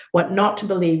believe, what not to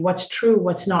believe, what's true,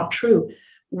 what's not true.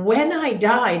 When I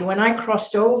died, when I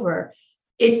crossed over,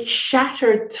 it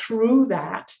shattered through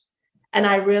that. And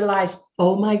I realized,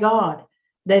 oh my God,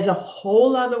 there's a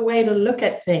whole other way to look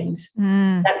at things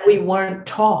that we weren't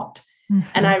taught.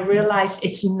 And I realized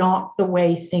it's not the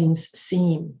way things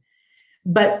seem.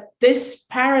 But this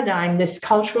paradigm, this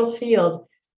cultural field,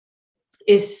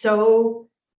 is so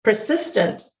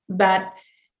persistent that,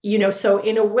 so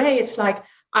in a way, it's like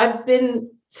I've been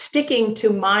sticking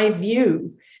to my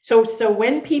view. So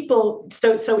when people,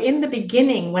 so in the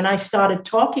beginning, when I started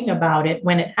talking about it,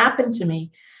 when it happened to me,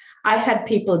 I had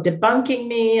people debunking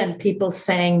me and people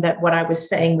saying that what I was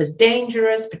saying was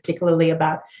dangerous, particularly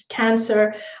about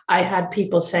cancer. I had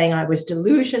people saying I was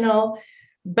delusional.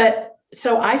 But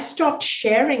so I stopped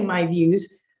sharing my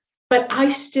views, but I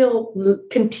still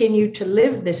continue to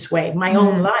live this way, my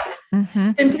own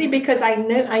life, simply because I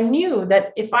knew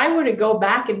that if I were to go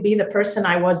back and be the person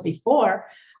I was before,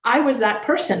 I was that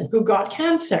person who got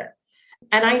cancer.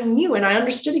 And I knew and I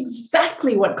understood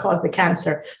exactly what caused the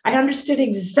cancer. I understood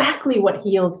exactly what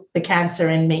healed the cancer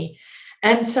in me.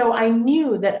 And so I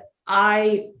knew that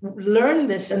I learned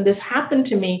this and this happened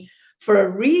to me for a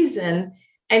reason.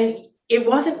 And it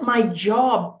wasn't my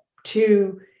job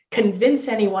to convince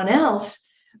anyone else,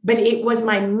 but it was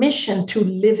my mission to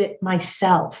live it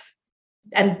myself.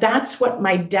 And that's what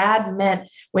my dad meant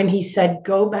when he said,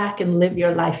 go back and live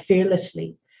your life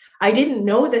fearlessly. I didn't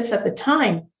know this at the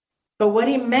time. But what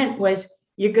he meant was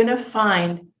you're going to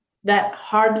find that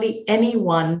hardly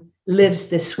anyone lives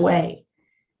this way.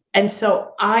 And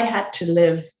so I had to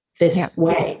live this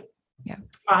way. Yeah.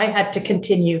 I had to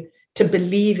continue to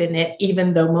believe in it,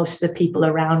 even though most of the people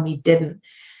around me didn't.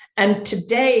 And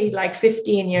today, like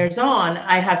 15 years on,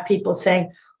 I have people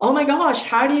saying, oh my gosh,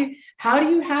 how do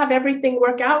you have everything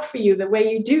work out for you the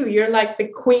way you do? You're like the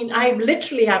queen. I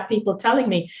literally have people telling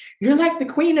me, you're like the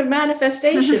queen of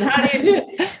manifestation. How do you do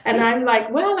it? And I'm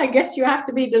like, well, I guess you have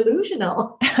to be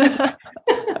delusional.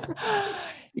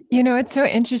 It's so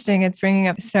interesting. It's bringing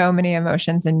up so many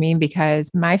emotions in me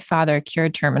because my father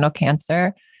cured terminal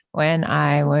cancer when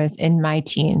I was in my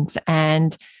teens.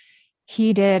 And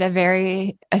he did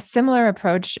a similar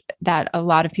approach that a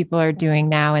lot of people are doing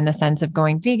now in the sense of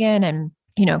going vegan and,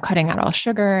 cutting out all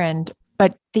sugar.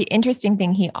 But the interesting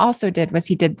thing he also did was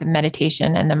he did the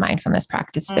meditation and the mindfulness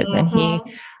practices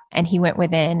and he went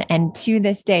within. And to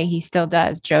this day, he still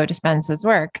does Joe Dispenza's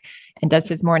work and does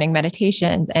his morning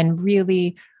meditations and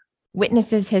really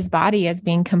witnesses his body as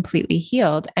being completely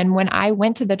healed. And when I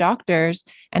went to the doctors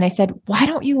and I said, why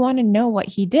don't you want to know what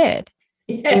he did?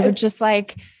 Yes. They were just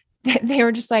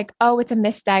like, oh, it's a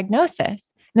misdiagnosis.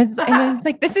 And it's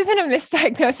like, this isn't a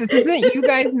misdiagnosis. This isn't you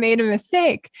guys made a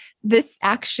mistake. This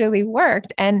actually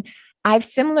worked. And I've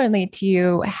similarly to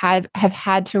you have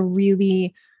had to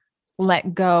really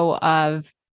let go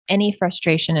of any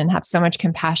frustration and have so much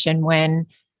compassion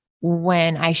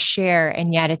when I share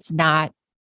and yet it's not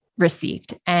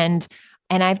received. And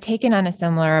I've taken on a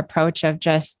similar approach of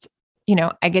just,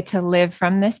 I get to live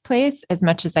from this place as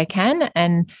much as I can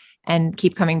and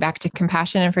keep coming back to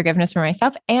compassion and forgiveness for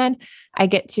myself. And I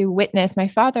get to witness my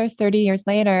father 30 years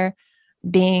later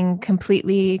being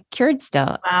completely cured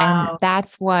still. Wow. And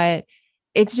that's what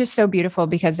it's just so beautiful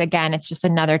because again, it's just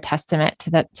another testament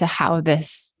to how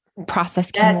this process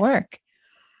can work.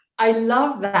 I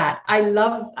love that. I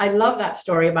love that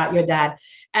story about your dad.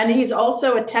 And he's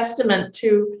also a testament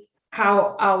to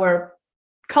how our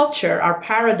culture, our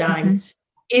paradigm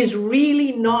is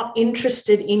really not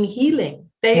interested in healing.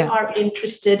 They are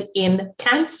interested in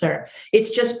cancer. It's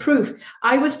just proof.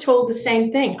 I was told the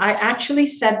same thing. I actually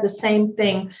said the same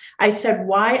thing. I said,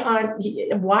 why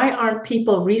aren't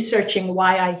people researching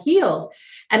why I healed?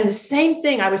 And the same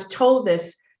thing, I was told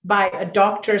this by a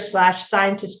doctor slash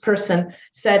scientist person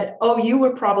said, oh, you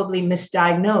were probably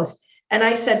misdiagnosed. And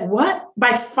I said, what?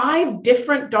 By 5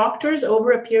 different doctors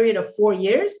over a period of 4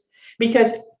 years?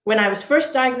 Because when I was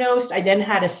first diagnosed, I then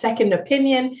had a second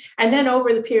opinion. And then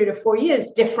over the period of 4 years,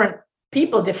 different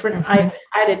people, I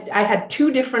had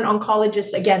 2 different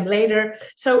oncologists again later.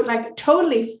 So like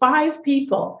totally 5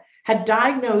 people had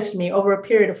diagnosed me over a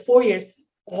period of 4 years.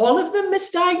 All of them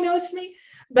misdiagnosed me.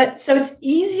 But so it's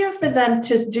easier for them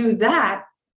to do that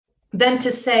than to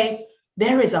say,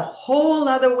 there is a whole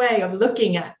other way of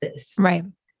looking at this. Right.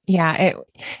 Yeah.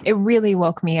 It really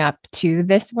woke me up to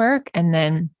this work and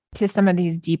then to some of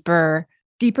these deeper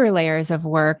layers of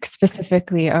work,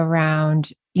 specifically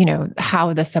around,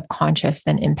 how the subconscious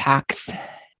then impacts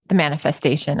the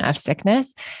manifestation of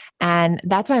sickness. And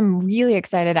that's why I'm really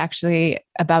excited actually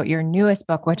about your newest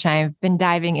book, which I've been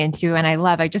diving into and I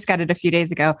love. I just got it a few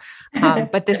days ago.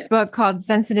 But this book called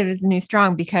Sensitive is the New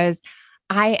Strong, because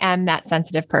I am that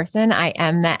sensitive person. I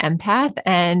am that empath.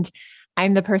 And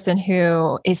I'm the person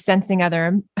who is sensing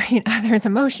others'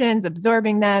 emotions,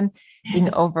 absorbing them,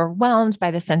 being overwhelmed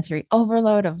by the sensory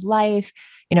overload of life,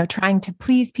 trying to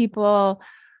please people,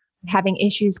 having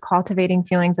issues cultivating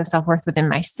feelings of self-worth within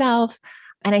myself.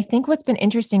 And I think what's been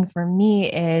interesting for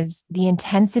me is the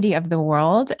intensity of the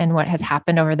world and what has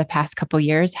happened over the past couple of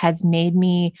years has made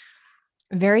me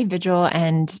very vigilant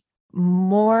and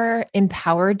more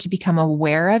empowered to become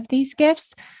aware of these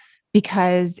gifts.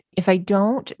 Because if I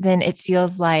don't, then it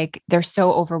feels like they're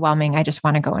so overwhelming. I just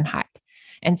want to go and hide.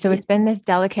 And so it's been this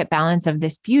delicate balance of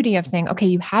this beauty of saying, okay,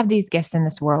 you have these gifts in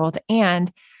this world,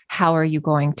 and how are you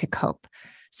going to cope?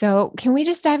 So can we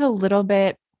just dive a little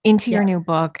bit into your new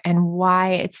book and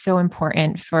why it's so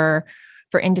important for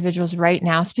individuals right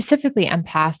now, specifically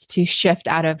empaths, to shift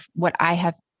out of what I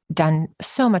have done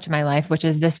so much of my life, which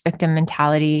is this victim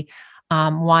mentality,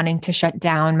 wanting to shut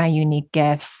down my unique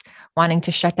gifts, wanting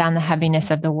to shut down the heaviness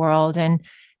of the world. And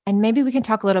maybe we can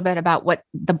talk a little bit about what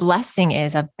the blessing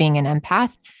is of being an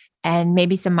empath, and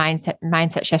maybe some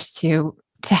mindset shifts to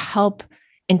help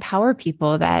empower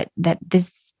people that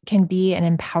this can be an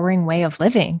empowering way of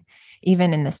living,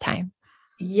 even in this time.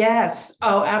 Yes.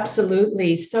 Oh,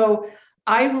 absolutely. So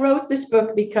I wrote this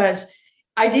book because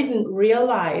I didn't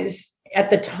realize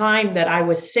at the time that I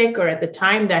was sick, or at the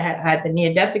time that I had the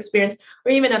near-death experience,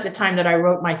 or even at the time that I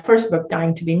wrote my first book,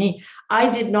 Dying to Be Me, I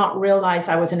did not realize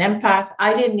I was an empath.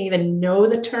 I didn't even know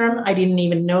the term. I didn't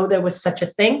even know there was such a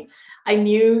thing. I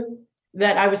knew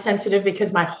that I was sensitive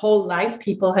because my whole life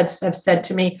people have said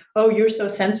to me, oh, you're so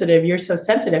sensitive, you're so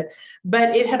sensitive.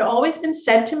 But it had always been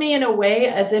said to me in a way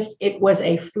as if it was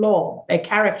a flaw, a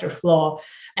character flaw.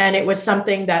 And it was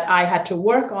something that I had to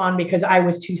work on because I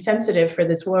was too sensitive for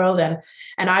this world, and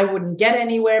I wouldn't get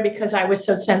anywhere because I was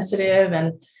so sensitive.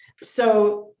 And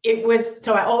so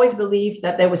I always believed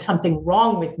that there was something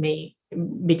wrong with me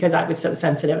because I was so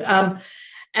sensitive.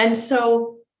 And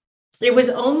so it was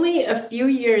only a few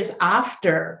years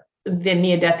after the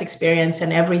near-death experience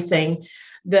and everything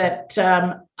that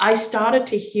I started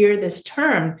to hear this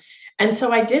term. And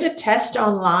so I did a test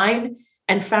online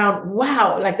and found,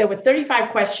 wow, like there were 35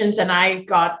 questions and I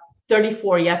got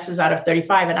 34 yeses out of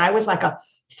 35. And I was like a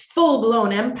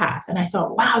full-blown empath. And I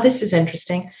thought, wow, this is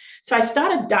interesting. So I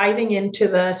started diving into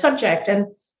the subject, and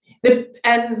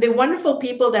the wonderful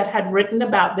people that had written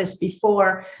about this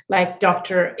before, like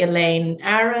Dr. Elaine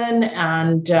Aron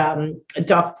and the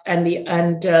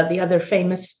other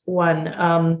famous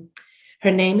one,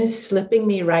 her name is slipping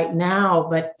me right now,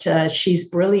 but she's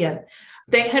brilliant.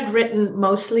 They had written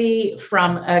mostly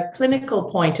from a clinical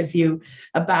point of view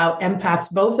about empaths.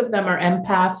 Both of them are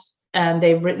empaths, and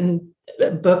they've written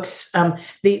books.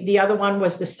 The other one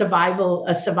was a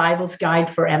survival's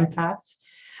guide for empaths.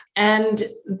 And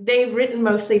they've written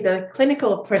mostly the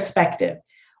clinical perspective.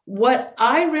 What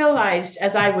I realized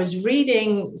as I was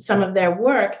reading some of their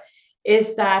work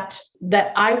is that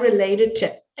I related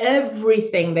to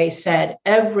everything they said,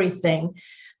 everything.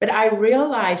 But I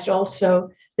realized also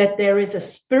that there is a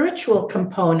spiritual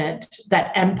component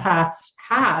that empaths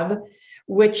have,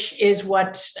 which is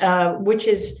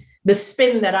the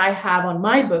spin that I have on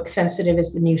my book, Sensitive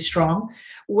is the New Strong,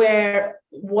 where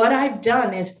what I've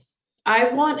done is I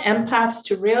want empaths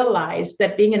to realize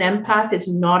that being an empath is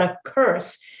not a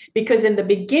curse, because in the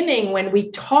beginning, when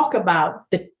we talk about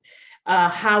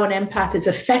how an empath is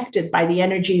affected by the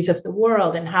energies of the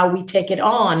world and how we take it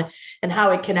on and how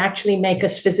it can actually make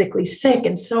us physically sick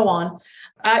and so on,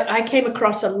 I came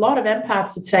across a lot of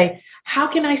empaths that say, how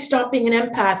can I stop being an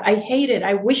empath? I hate it.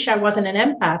 I wish I wasn't an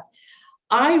empath.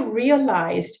 I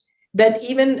realized that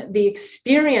even the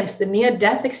experience, the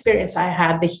near-death experience I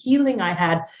had, the healing I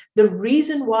had, the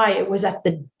reason why it was at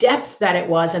the depth that it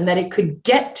was and that it could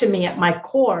get to me at my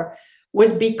core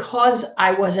was because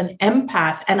I was an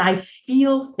empath and I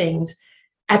feel things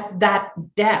at that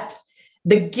depth.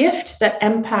 The gift that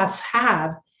empaths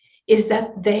have is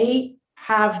that they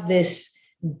have this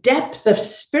depth of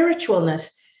spiritualness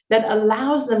that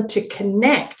allows them to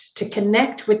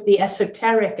connect with the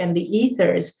esoteric and the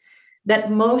ethers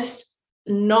that most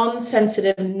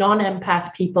non-sensitive,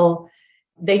 non-empath people,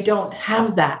 they don't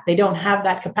have that. They don't have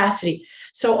that capacity.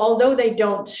 So although they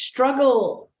don't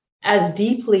struggle as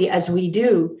deeply as we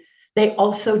do, they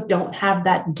also don't have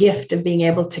that gift of being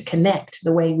able to connect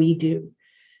the way we do.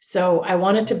 So I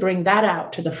wanted to bring that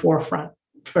out to the forefront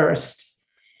first.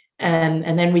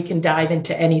 And then we can dive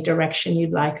into any direction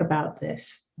you'd like about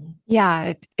this.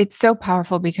 Yeah, it's so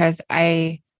powerful because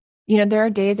there are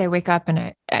days I wake up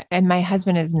and my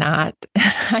husband is not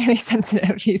highly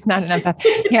sensitive. He's not an empath.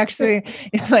 He actually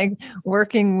is like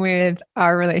working with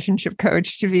our relationship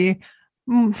coach to be,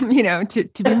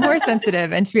 to be more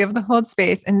sensitive and to be able to hold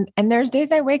space. And there's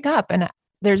days I wake up and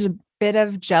there's a bit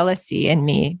of jealousy in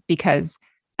me because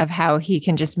of how he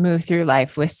can just move through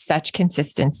life with such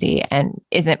consistency and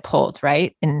isn't pulled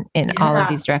right in all of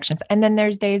these directions. And then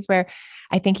there's days where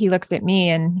I think he looks at me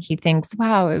and he thinks,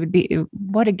 wow,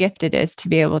 what a gift it is to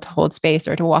be able to hold space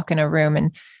or to walk in a room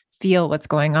and feel what's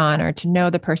going on, or to know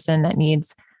the person that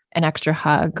needs an extra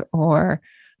hug, or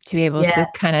to be able to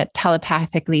kind of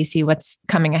telepathically see what's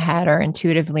coming ahead or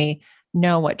intuitively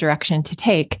know what direction to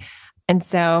take. And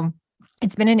so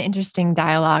it's been an interesting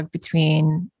dialogue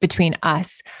between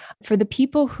us. For the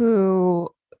people who,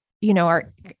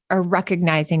 are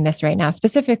recognizing this right now,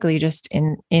 specifically just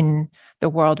in the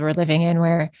world we're living in,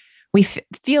 where we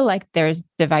feel like there's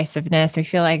divisiveness. We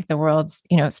feel like the world's,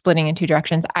 splitting in two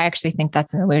directions. I actually think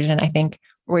that's an illusion. I think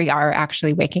we are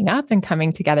actually waking up and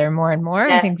coming together more and more.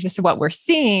 I think just what we're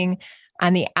seeing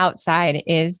on the outside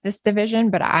is this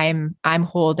division, but I'm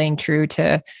holding true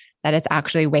to that. It's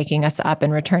actually waking us up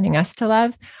and returning us to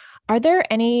love. Are there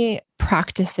any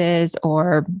practices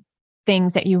or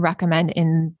things that you recommend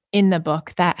in the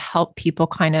book that help people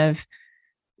kind of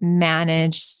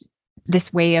manage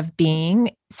this way of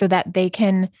being so that they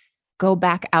can go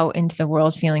back out into the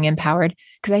world feeling empowered?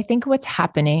 Because I think what's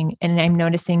happening, and I'm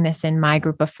noticing this in my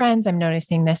group of friends, I'm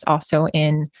noticing this also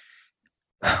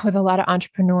with a lot of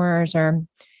entrepreneurs, or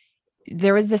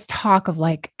there was this talk of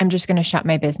like, I'm just going to shut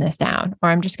my business down, or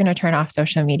I'm just going to turn off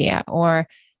social media, or,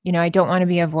 I don't want to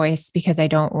be a voice because I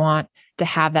don't want to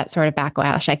have that sort of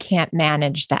backlash. I can't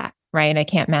manage that, right? I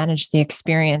can't manage the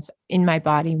experience in my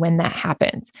body when that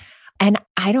happens. And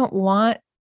I don't want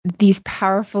these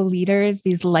powerful leaders,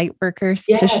 these light workers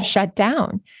to shut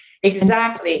down.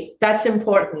 Exactly. That's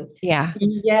important. Yeah.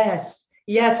 Yes.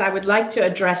 I would like to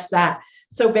address that.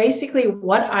 So basically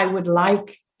what I would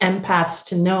like empaths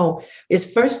to know is,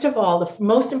 first of all, the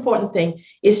most important thing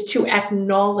is to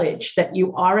acknowledge that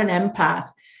you are an empath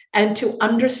and to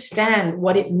understand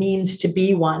what it means to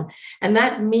be one. And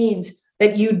that means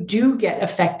that you do get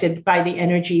affected by the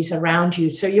energies around you.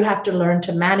 So you have to learn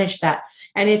to manage that.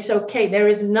 And it's okay. There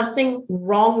is nothing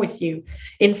wrong with you.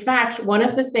 In fact, one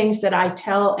of the things that I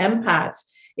tell empaths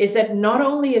is that not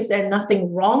only is there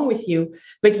nothing wrong with you,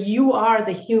 but you are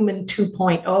the human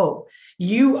 2.0.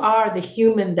 You are the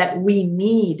human that we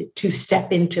need to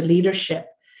step into leadership,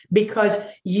 because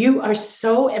you are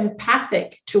so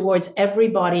empathic towards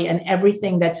everybody and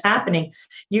everything that's happening.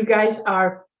 You guys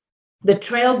are the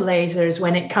trailblazers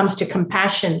when it comes to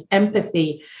compassion,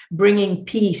 empathy, bringing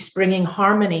peace, bringing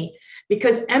harmony,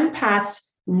 because empaths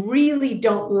really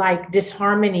don't like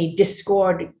disharmony,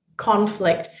 discord,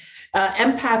 conflict.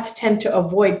 Empaths tend to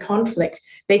avoid conflict.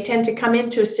 They tend to come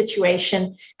into a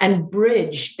situation and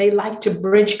bridge. They like to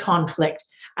bridge conflict.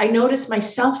 I notice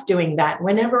myself doing that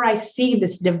whenever I see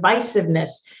this divisiveness,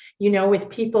 with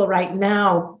people right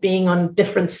now being on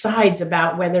different sides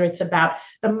about whether it's about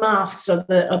the masks or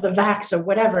the vax or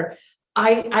whatever.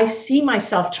 I see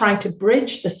myself trying to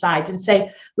bridge the sides and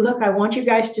say, look, I want you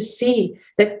guys to see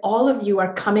that all of you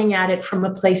are coming at it from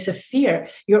a place of fear.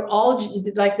 You're all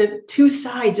like, the two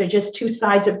sides are just two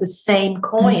sides of the same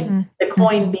coin, the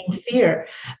coin being fear.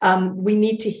 We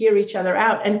need to hear each other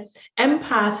out. And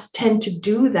empaths tend to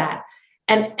do that.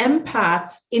 And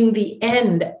empaths, in the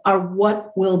end, are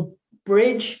what will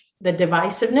bridge the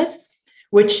divisiveness,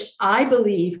 which I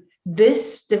believe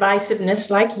this divisiveness,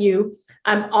 like you,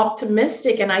 I'm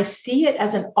optimistic and I see it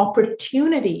as an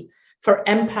opportunity for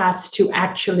empaths to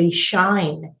actually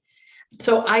shine.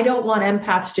 So I don't want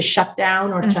empaths to shut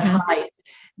down or to hide.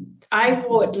 I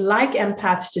would like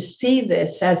empaths to see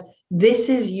this as this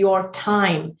is your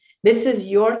time. This is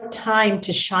your time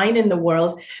to shine in the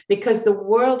world, because the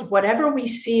world, whatever we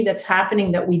see that's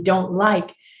happening that we don't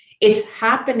like, it's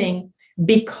happening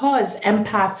because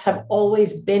empaths have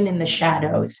always been in the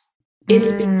shadows.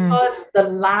 It's because the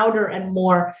louder and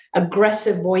more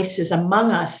aggressive voices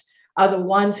among us are the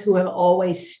ones who have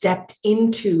always stepped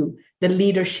into the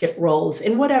leadership roles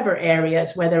in whatever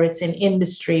areas, whether it's in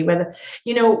industry, whether,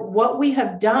 what we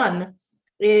have done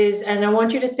is, and I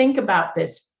want you to think about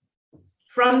this,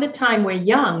 from the time we're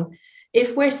young,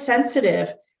 if we're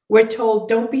sensitive, we're told,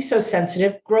 don't be so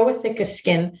sensitive, grow a thicker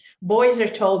skin. Boys are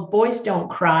told, boys don't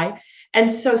cry. And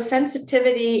so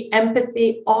sensitivity,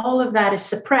 empathy, all of that is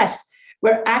suppressed.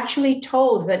 We're actually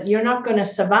told that you're not going to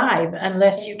survive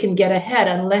unless you can get ahead,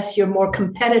 unless you're more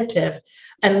competitive,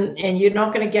 and you're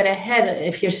not going to get ahead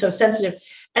if you're so sensitive.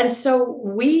 And so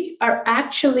we are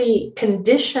actually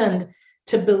conditioned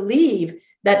to believe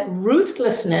that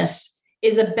ruthlessness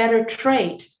is a better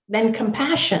trait than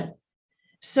compassion.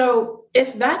 So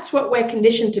if that's what we're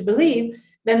conditioned to believe,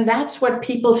 then that's what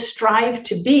people strive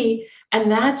to be. And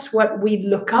that's what we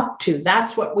look up to.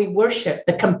 That's what we worship,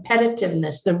 the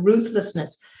competitiveness, the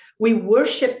ruthlessness. We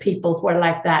worship people who are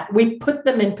like that. We put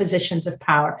them in positions of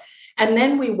power. And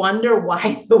then we wonder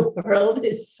why the world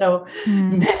is so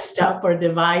messed up or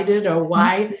divided, or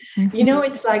why,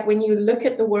 it's like when you look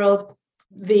at the world,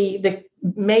 the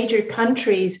major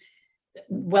countries,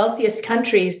 wealthiest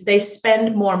countries, they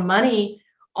spend more money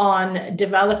on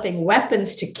developing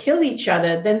weapons to kill each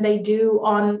other than they do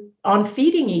on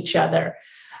feeding each other.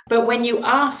 But when you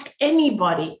ask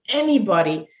anybody,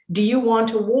 do you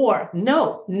want a war?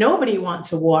 No, nobody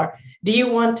wants a war. Do you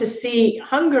want to see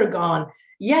hunger gone?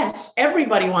 Yes,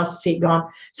 everybody wants to see it gone.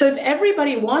 So if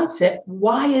everybody wants it,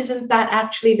 why isn't that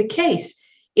actually the case?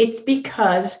 It's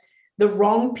because the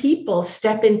wrong people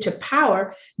step into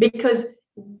power, because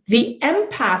the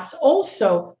empaths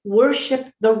also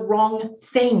worship the wrong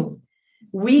thing.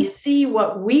 We see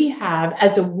what we have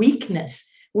as a weakness.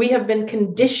 We have been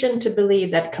conditioned to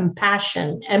believe that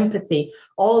compassion, empathy,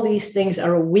 all these things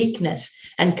are a weakness,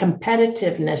 and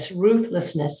competitiveness,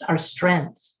 ruthlessness are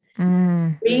strengths.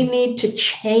 We need to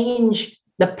change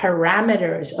the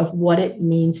parameters of what it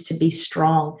means to be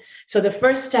strong. So the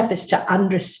first step is to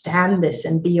understand this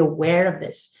and be aware of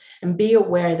this, and be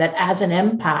aware that as an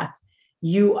empath,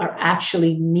 you are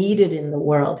actually needed in the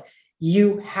world.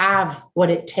 You have what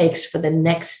it takes for the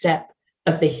next step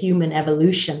of the human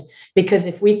evolution. Because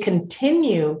if we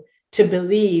continue to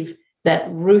believe that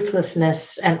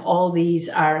ruthlessness and all these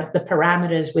are the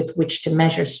parameters with which to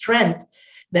measure strength,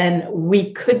 then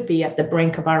we could be at the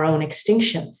brink of our own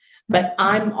extinction. But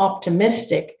I'm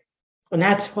optimistic. And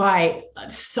that's why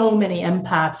so many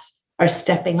empaths are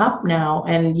stepping up now.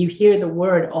 And you hear the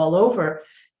word all over.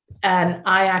 And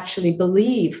I actually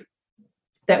believe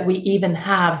that we even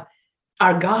have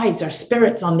our guides, our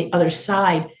spirits on the other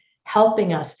side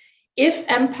helping us. If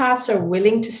empaths are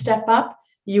willing to step up,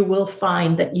 you will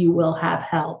find that you will have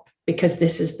help, because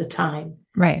this is the time.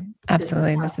 Right.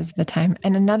 Absolutely. This is the time.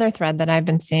 And another thread that I've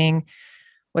been seeing,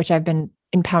 which I've been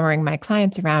empowering my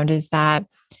clients around, is that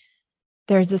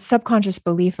there's a subconscious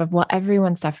belief of, well,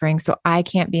 everyone's suffering, so I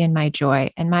can't be in my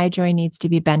joy, and my joy needs to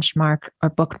be benchmarked or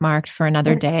bookmarked for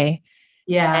another day.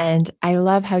 Yeah. And I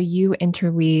love how you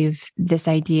interweave this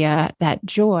idea that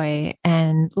joy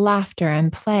and laughter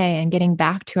and play and getting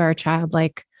back to our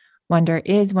childlike wonder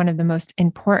is one of the most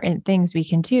important things we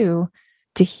can do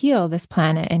to heal this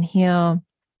planet and heal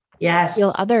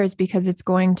others, because it's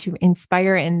going to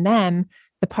inspire in them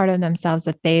the part of themselves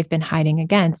that they've been hiding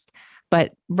against.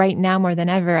 But right now, more than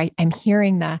ever, I'm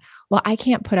hearing well, I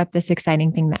can't put up this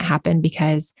exciting thing that happened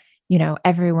because,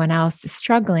 everyone else is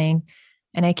struggling.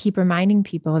 And I keep reminding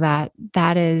people that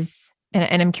is,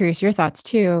 and I'm curious your thoughts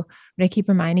too, but I keep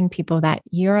reminding people that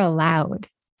you're allowed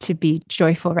to be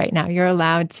joyful right now. You're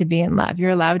allowed to be in love.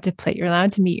 You're allowed to play. You're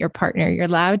allowed to meet your partner. You're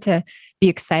allowed to be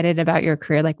excited about your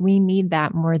career. Like, we need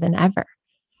that more than ever.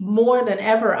 More than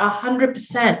ever,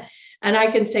 100%. And I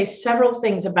can say several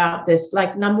things about this.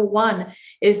 Like, number one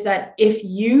is that if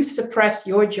you suppress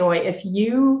your joy, if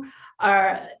you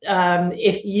don't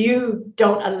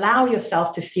allow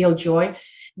yourself to feel joy,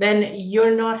 then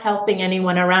you're not helping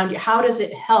anyone around you. How does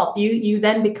it help? You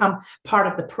then become part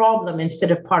of the problem instead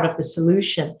of part of the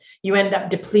solution. You end up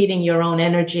depleting your own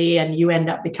energy, and you end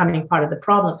up becoming part of the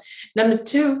problem. Number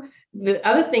two, the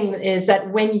other thing is that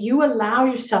when you allow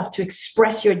yourself to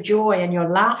express your joy and your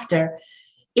laughter,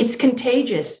 it's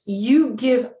contagious. You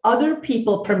give other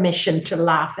people permission to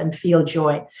laugh and feel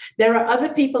joy. There are other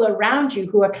people around you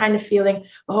who are kind of feeling,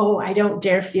 oh, I don't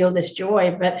dare feel this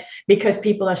joy, but because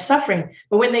people are suffering.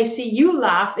 But when they see you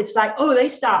laugh, it's like, oh, they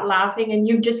start laughing, and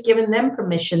you've just given them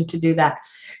permission to do that.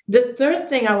 The third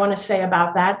thing I want to say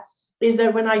about that is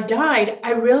that when I died,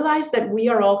 I realized that we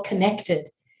are all connected.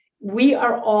 We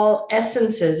are all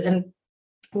essences, and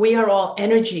we are all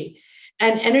energy.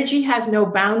 And energy has no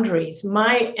boundaries.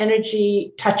 My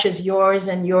energy touches yours,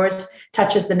 and yours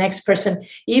touches the next person.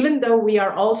 Even though we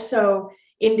are also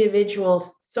individual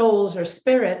souls or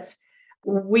spirits,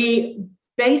 we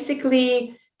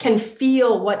basically can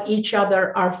feel what each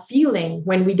other are feeling.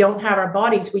 When we don't have our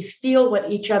bodies, we feel what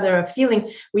each other are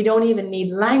feeling. We don't even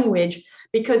need language,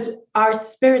 because our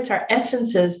spirits, our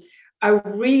essences are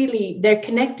really, they're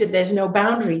connected. There's no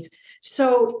boundaries.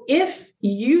 So if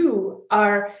you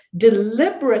are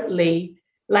deliberately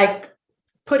like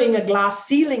putting a glass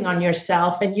ceiling on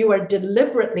yourself, and you are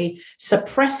deliberately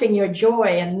suppressing your joy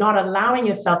and not allowing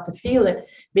yourself to feel it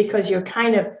because you're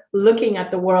kind of looking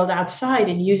at the world outside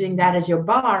and using that as your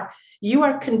bar, you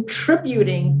are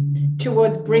contributing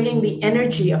towards bringing the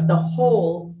energy of the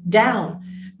whole down.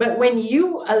 But when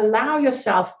you allow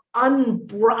yourself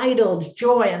unbridled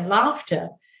joy and laughter,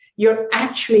 you're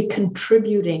actually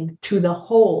contributing to the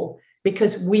whole,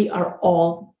 because we are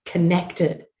all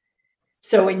connected.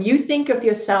 So when you think of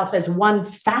yourself as one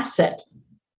facet,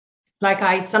 like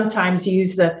I sometimes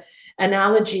use the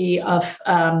analogy of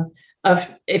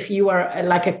if you are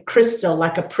like a crystal,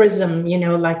 like a prism,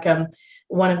 like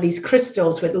one of these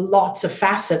crystals with lots of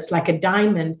facets, like a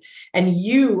diamond, and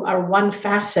you are one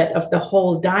facet of the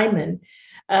whole diamond.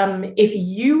 If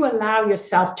you allow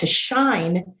yourself to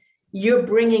shine, you're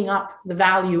bringing up the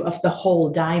value of the whole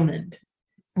diamond.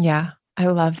 Yeah, I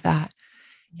love that.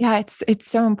 Yeah, it's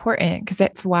so important, because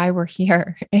it's why we're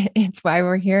here. It's why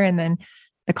we're here. And then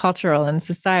the cultural and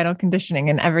societal conditioning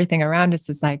and everything around us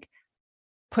is like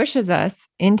pushes us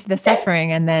into the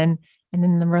suffering. And then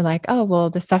we're like, oh, well,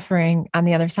 the suffering, on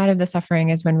the other side of the suffering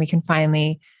is when we can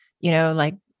finally,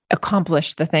 like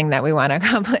accomplish the thing that we want to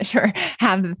accomplish, or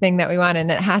have the thing that we want.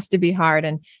 And it has to be hard.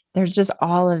 And there's just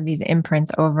all of these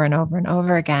imprints over and over and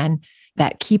over again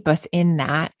that keep us in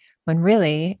that, when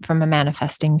really, from a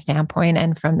manifesting standpoint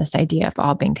and from this idea of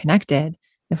all being connected,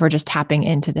 if we're just tapping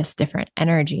into this different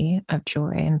energy of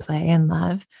joy and play and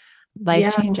love,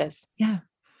 life changes. Yeah.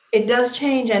 It does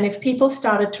change. And if people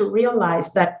started to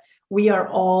realize that we are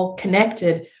all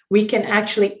connected, we can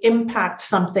actually impact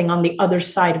something on the other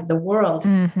side of the world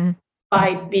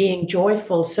by being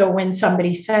joyful. So when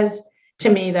somebody says to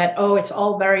me that, oh, it's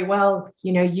all very well,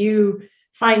 you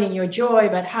finding your joy,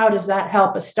 but how does that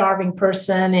help a starving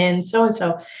person and so and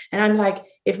so? And I'm like,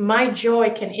 if my joy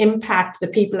can impact the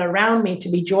people around me to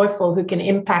be joyful, who can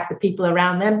impact the people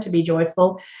around them to be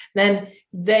joyful, then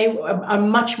they are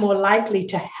much more likely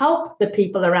to help the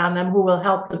people around them, who will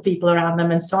help the people around them,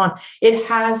 and so on. It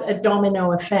has a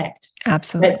domino effect.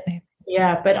 Absolutely.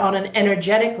 But on an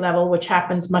energetic level, which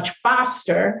happens much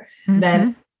faster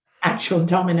than actual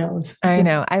dominoes. I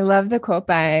know. I love the quote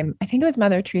by, I think it was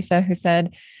Mother Teresa, who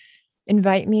said,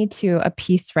 invite me to a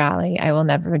peace rally, I will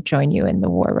never join you in the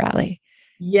war rally.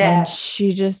 Yeah. And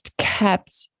she just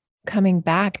kept coming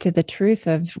back to the truth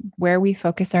of where we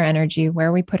focus our energy,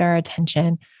 where we put our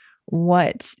attention,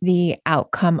 what the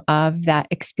outcome of that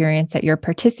experience that you're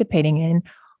participating in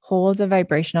holds a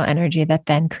vibrational energy that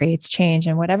then creates change.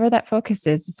 And whatever that focus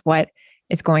is what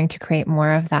is going to create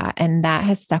more of that. And that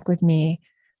has stuck with me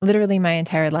literally my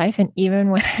entire life. And even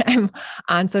when I'm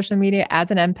on social media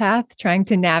as an empath, trying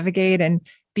to navigate and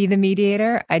be the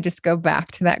mediator, I just go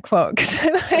back to that quote, because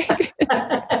I'm like,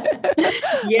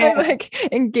 I'm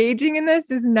like, engaging in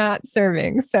this is not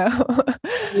serving. So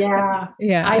yeah,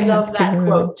 I love that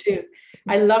quote too.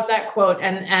 I love that quote.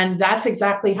 And that's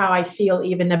exactly how I feel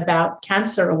even about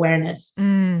cancer awareness.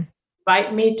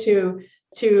 Invite me to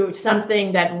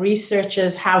something that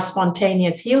researches how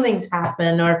spontaneous healings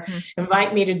happen, or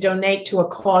invite me to donate to a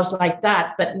cause like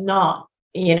that, but not,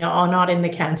 or not in the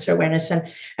cancer awareness.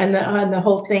 And the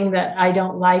whole thing that I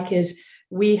don't like is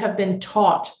we have been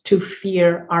taught to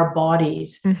fear our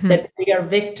bodies, that we are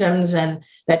victims, and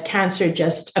that cancer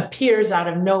just appears out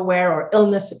of nowhere, or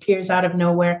illness appears out of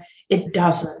nowhere. It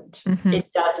doesn't.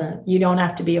 It doesn't. You don't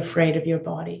have to be afraid of your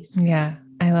bodies. Yeah,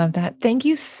 I love that. Thank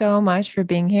you so much for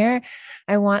being here.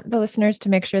 I want the listeners to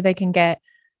make sure they can get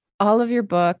all of your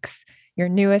books, your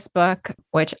newest book,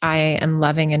 which I am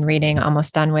loving and reading,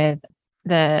 almost done with,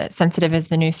 The Sensitive is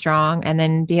the New Strong, and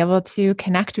then be able to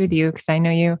connect with you, because I know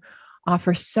you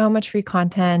offer so much free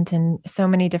content and so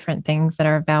many different things that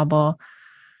are available.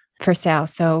 for sale.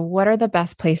 So what are the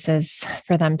best places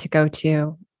for them to go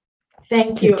to?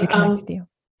 Thank you. To connect with you?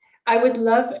 I would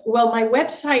love, well, my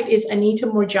website is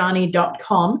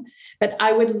anitamoorjani.com, but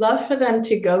I would love for them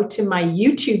to go to my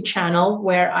YouTube channel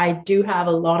where I do have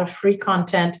a lot of free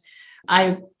content.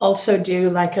 I also do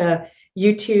like a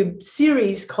YouTube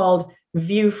series called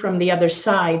View from the Other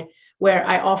Side, where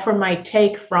I offer my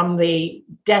take from the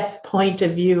death point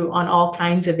of view on all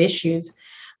kinds of issues.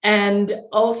 And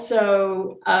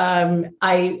also, of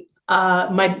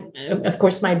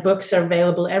course, my books are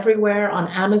available everywhere on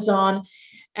Amazon.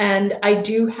 And I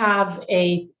do have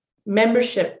a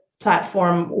membership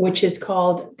platform, which is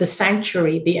called The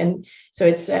Sanctuary. So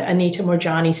it's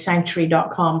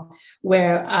anitamoorjanisanctuary.com,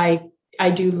 where I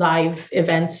do live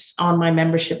events on my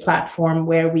membership platform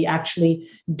where we actually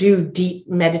do deep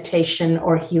meditation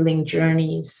or healing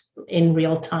journeys in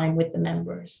real time with the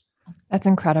members. That's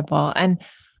incredible. And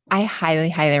I highly,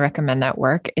 highly recommend that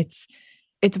work. It's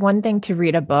one thing to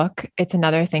read a book. It's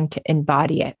another thing to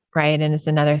embody it, right? And it's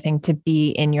another thing to be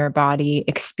in your body,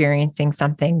 experiencing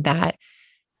something that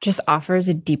just offers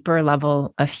a deeper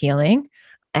level of healing.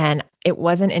 And it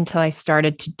wasn't until I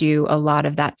started to do a lot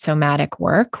of that somatic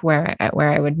work where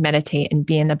I would meditate and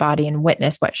be in the body and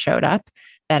witness what showed up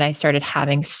that I started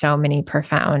having so many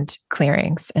profound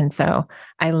clearings. And so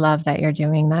I love that you're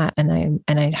doing that. And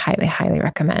I highly, highly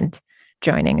recommend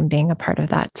joining and being a part of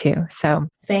that too. So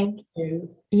thank you.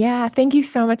 Yeah. Thank you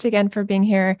so much again for being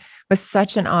here. It was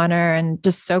such an honor and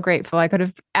just so grateful. I could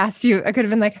have asked you, I could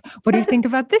have been like, what do you think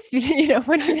about this?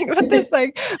 What do you think about this?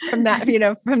 Like from that,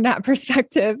 from that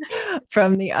perspective,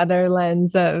 from the other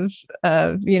lens of,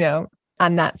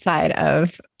 on that side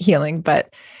of healing.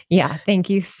 But yeah,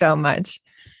 thank you so much.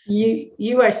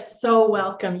 You are so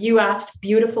welcome. You asked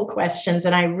beautiful questions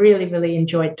and I really, really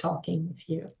enjoyed talking with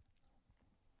you.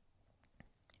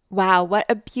 Wow, what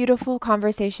a beautiful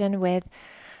conversation with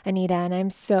Anita, and I'm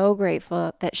so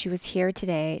grateful that she was here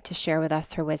today to share with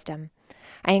us her wisdom.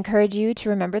 I encourage you to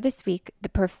remember this week the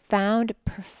profound,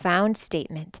 profound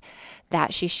statement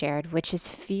that she shared, which is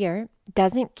fear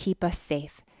doesn't keep us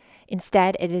safe.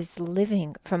 Instead, it is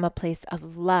living from a place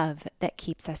of love that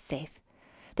keeps us safe.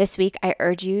 This week, I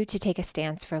urge you to take a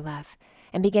stance for love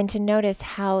and begin to notice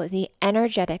how the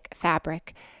energetic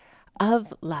fabric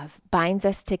of love binds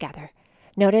us together.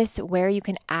 Notice where you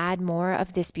can add more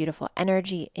of this beautiful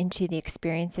energy into the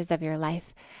experiences of your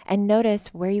life, and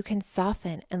notice where you can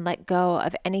soften and let go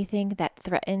of anything that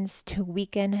threatens to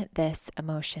weaken this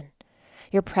emotion.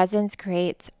 Your presence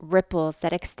creates ripples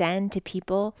that extend to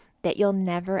people that you'll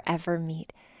never ever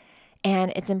meet.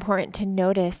 And it's important to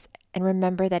notice and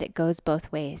remember that it goes both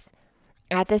ways.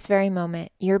 At this very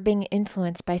moment, you're being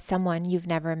influenced by someone you've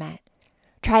never met.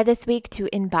 Try this week to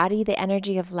embody the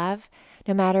energy of love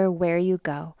no matter where you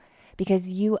go, because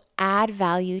you add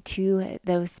value to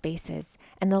those spaces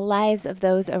and the lives of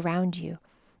those around you,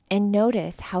 and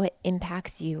notice how it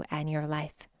impacts you and your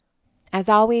life. As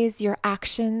always, your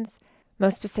actions,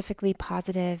 most specifically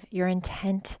positive, your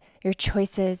intent, your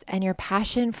choices, and your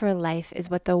passion for life is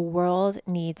what the world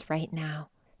needs right now,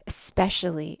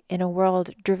 especially in a world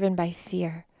driven by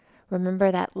fear.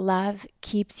 Remember that love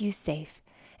keeps you safe,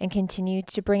 and continue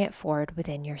to bring it forward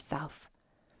within yourself.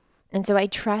 And so I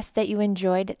trust that you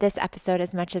enjoyed this episode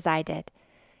as much as I did.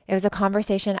 It was a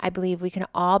conversation I believe we can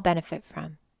all benefit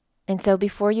from. And so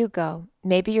before you go,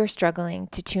 maybe you're struggling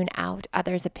to tune out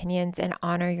others' opinions and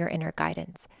honor your inner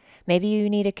guidance. Maybe you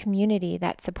need a community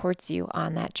that supports you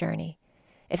on that journey.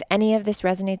 If any of this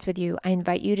resonates with you, I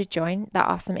invite you to join the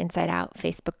Awesome Inside Out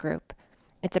Facebook group.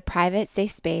 It's a private,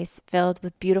 safe space filled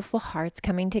with beautiful hearts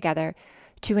coming together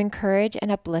to encourage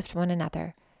and uplift one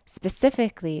another,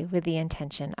 specifically with the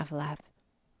intention of love.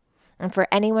 And for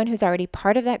anyone who's already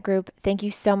part of that group, thank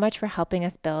you so much for helping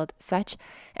us build such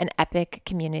an epic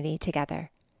community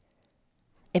together.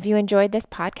 If you enjoyed this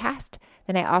podcast,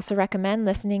 then I also recommend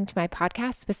listening to my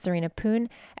podcast with Serena Poon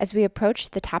as we approach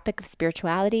the topic of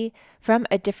spirituality from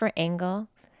a different angle,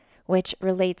 which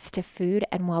relates to food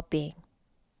and well-being.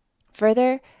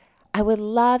 Further, I would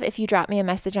love if you drop me a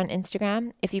message on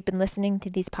Instagram if you've been listening to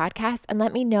these podcasts and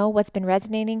let me know what's been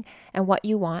resonating and what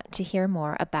you want to hear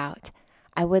more about.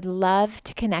 I would love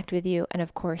to connect with you and,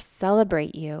 of course,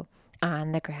 celebrate you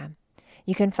on the gram.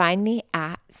 You can find me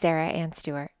at Sarah Ann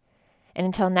Stewart. And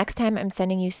until next time, I'm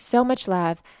sending you so much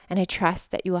love, and I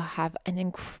trust that you will have an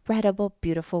incredible,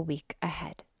 beautiful week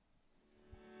ahead.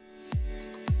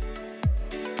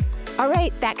 All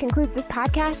right, that concludes this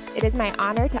podcast. It is my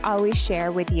honor to always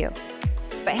share with you.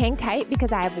 But hang tight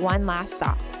because I have one last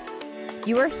thought.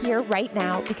 You are here right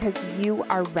now because you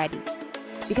are ready.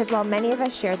 Because while many of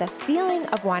us share the feeling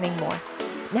of wanting more,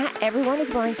 not everyone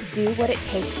is willing to do what it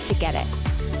takes to get it.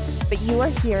 But you are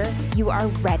here, you are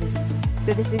ready.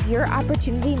 So this is your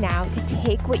opportunity now to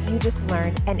take what you just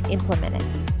learned and implement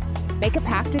it. Make a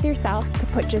pact with yourself to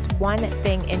put just one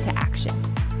thing into action.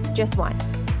 Just one.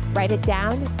 Write it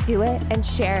down, do it, and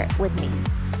share it with me.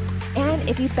 And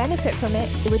if you benefit from it,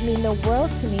 it would mean the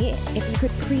world to me if you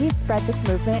could please spread this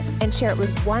movement and share it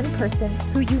with one person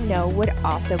who you know would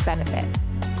also benefit.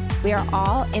 We are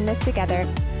all in this together,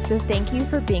 so thank you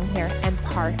for being here and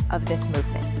part of this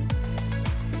movement.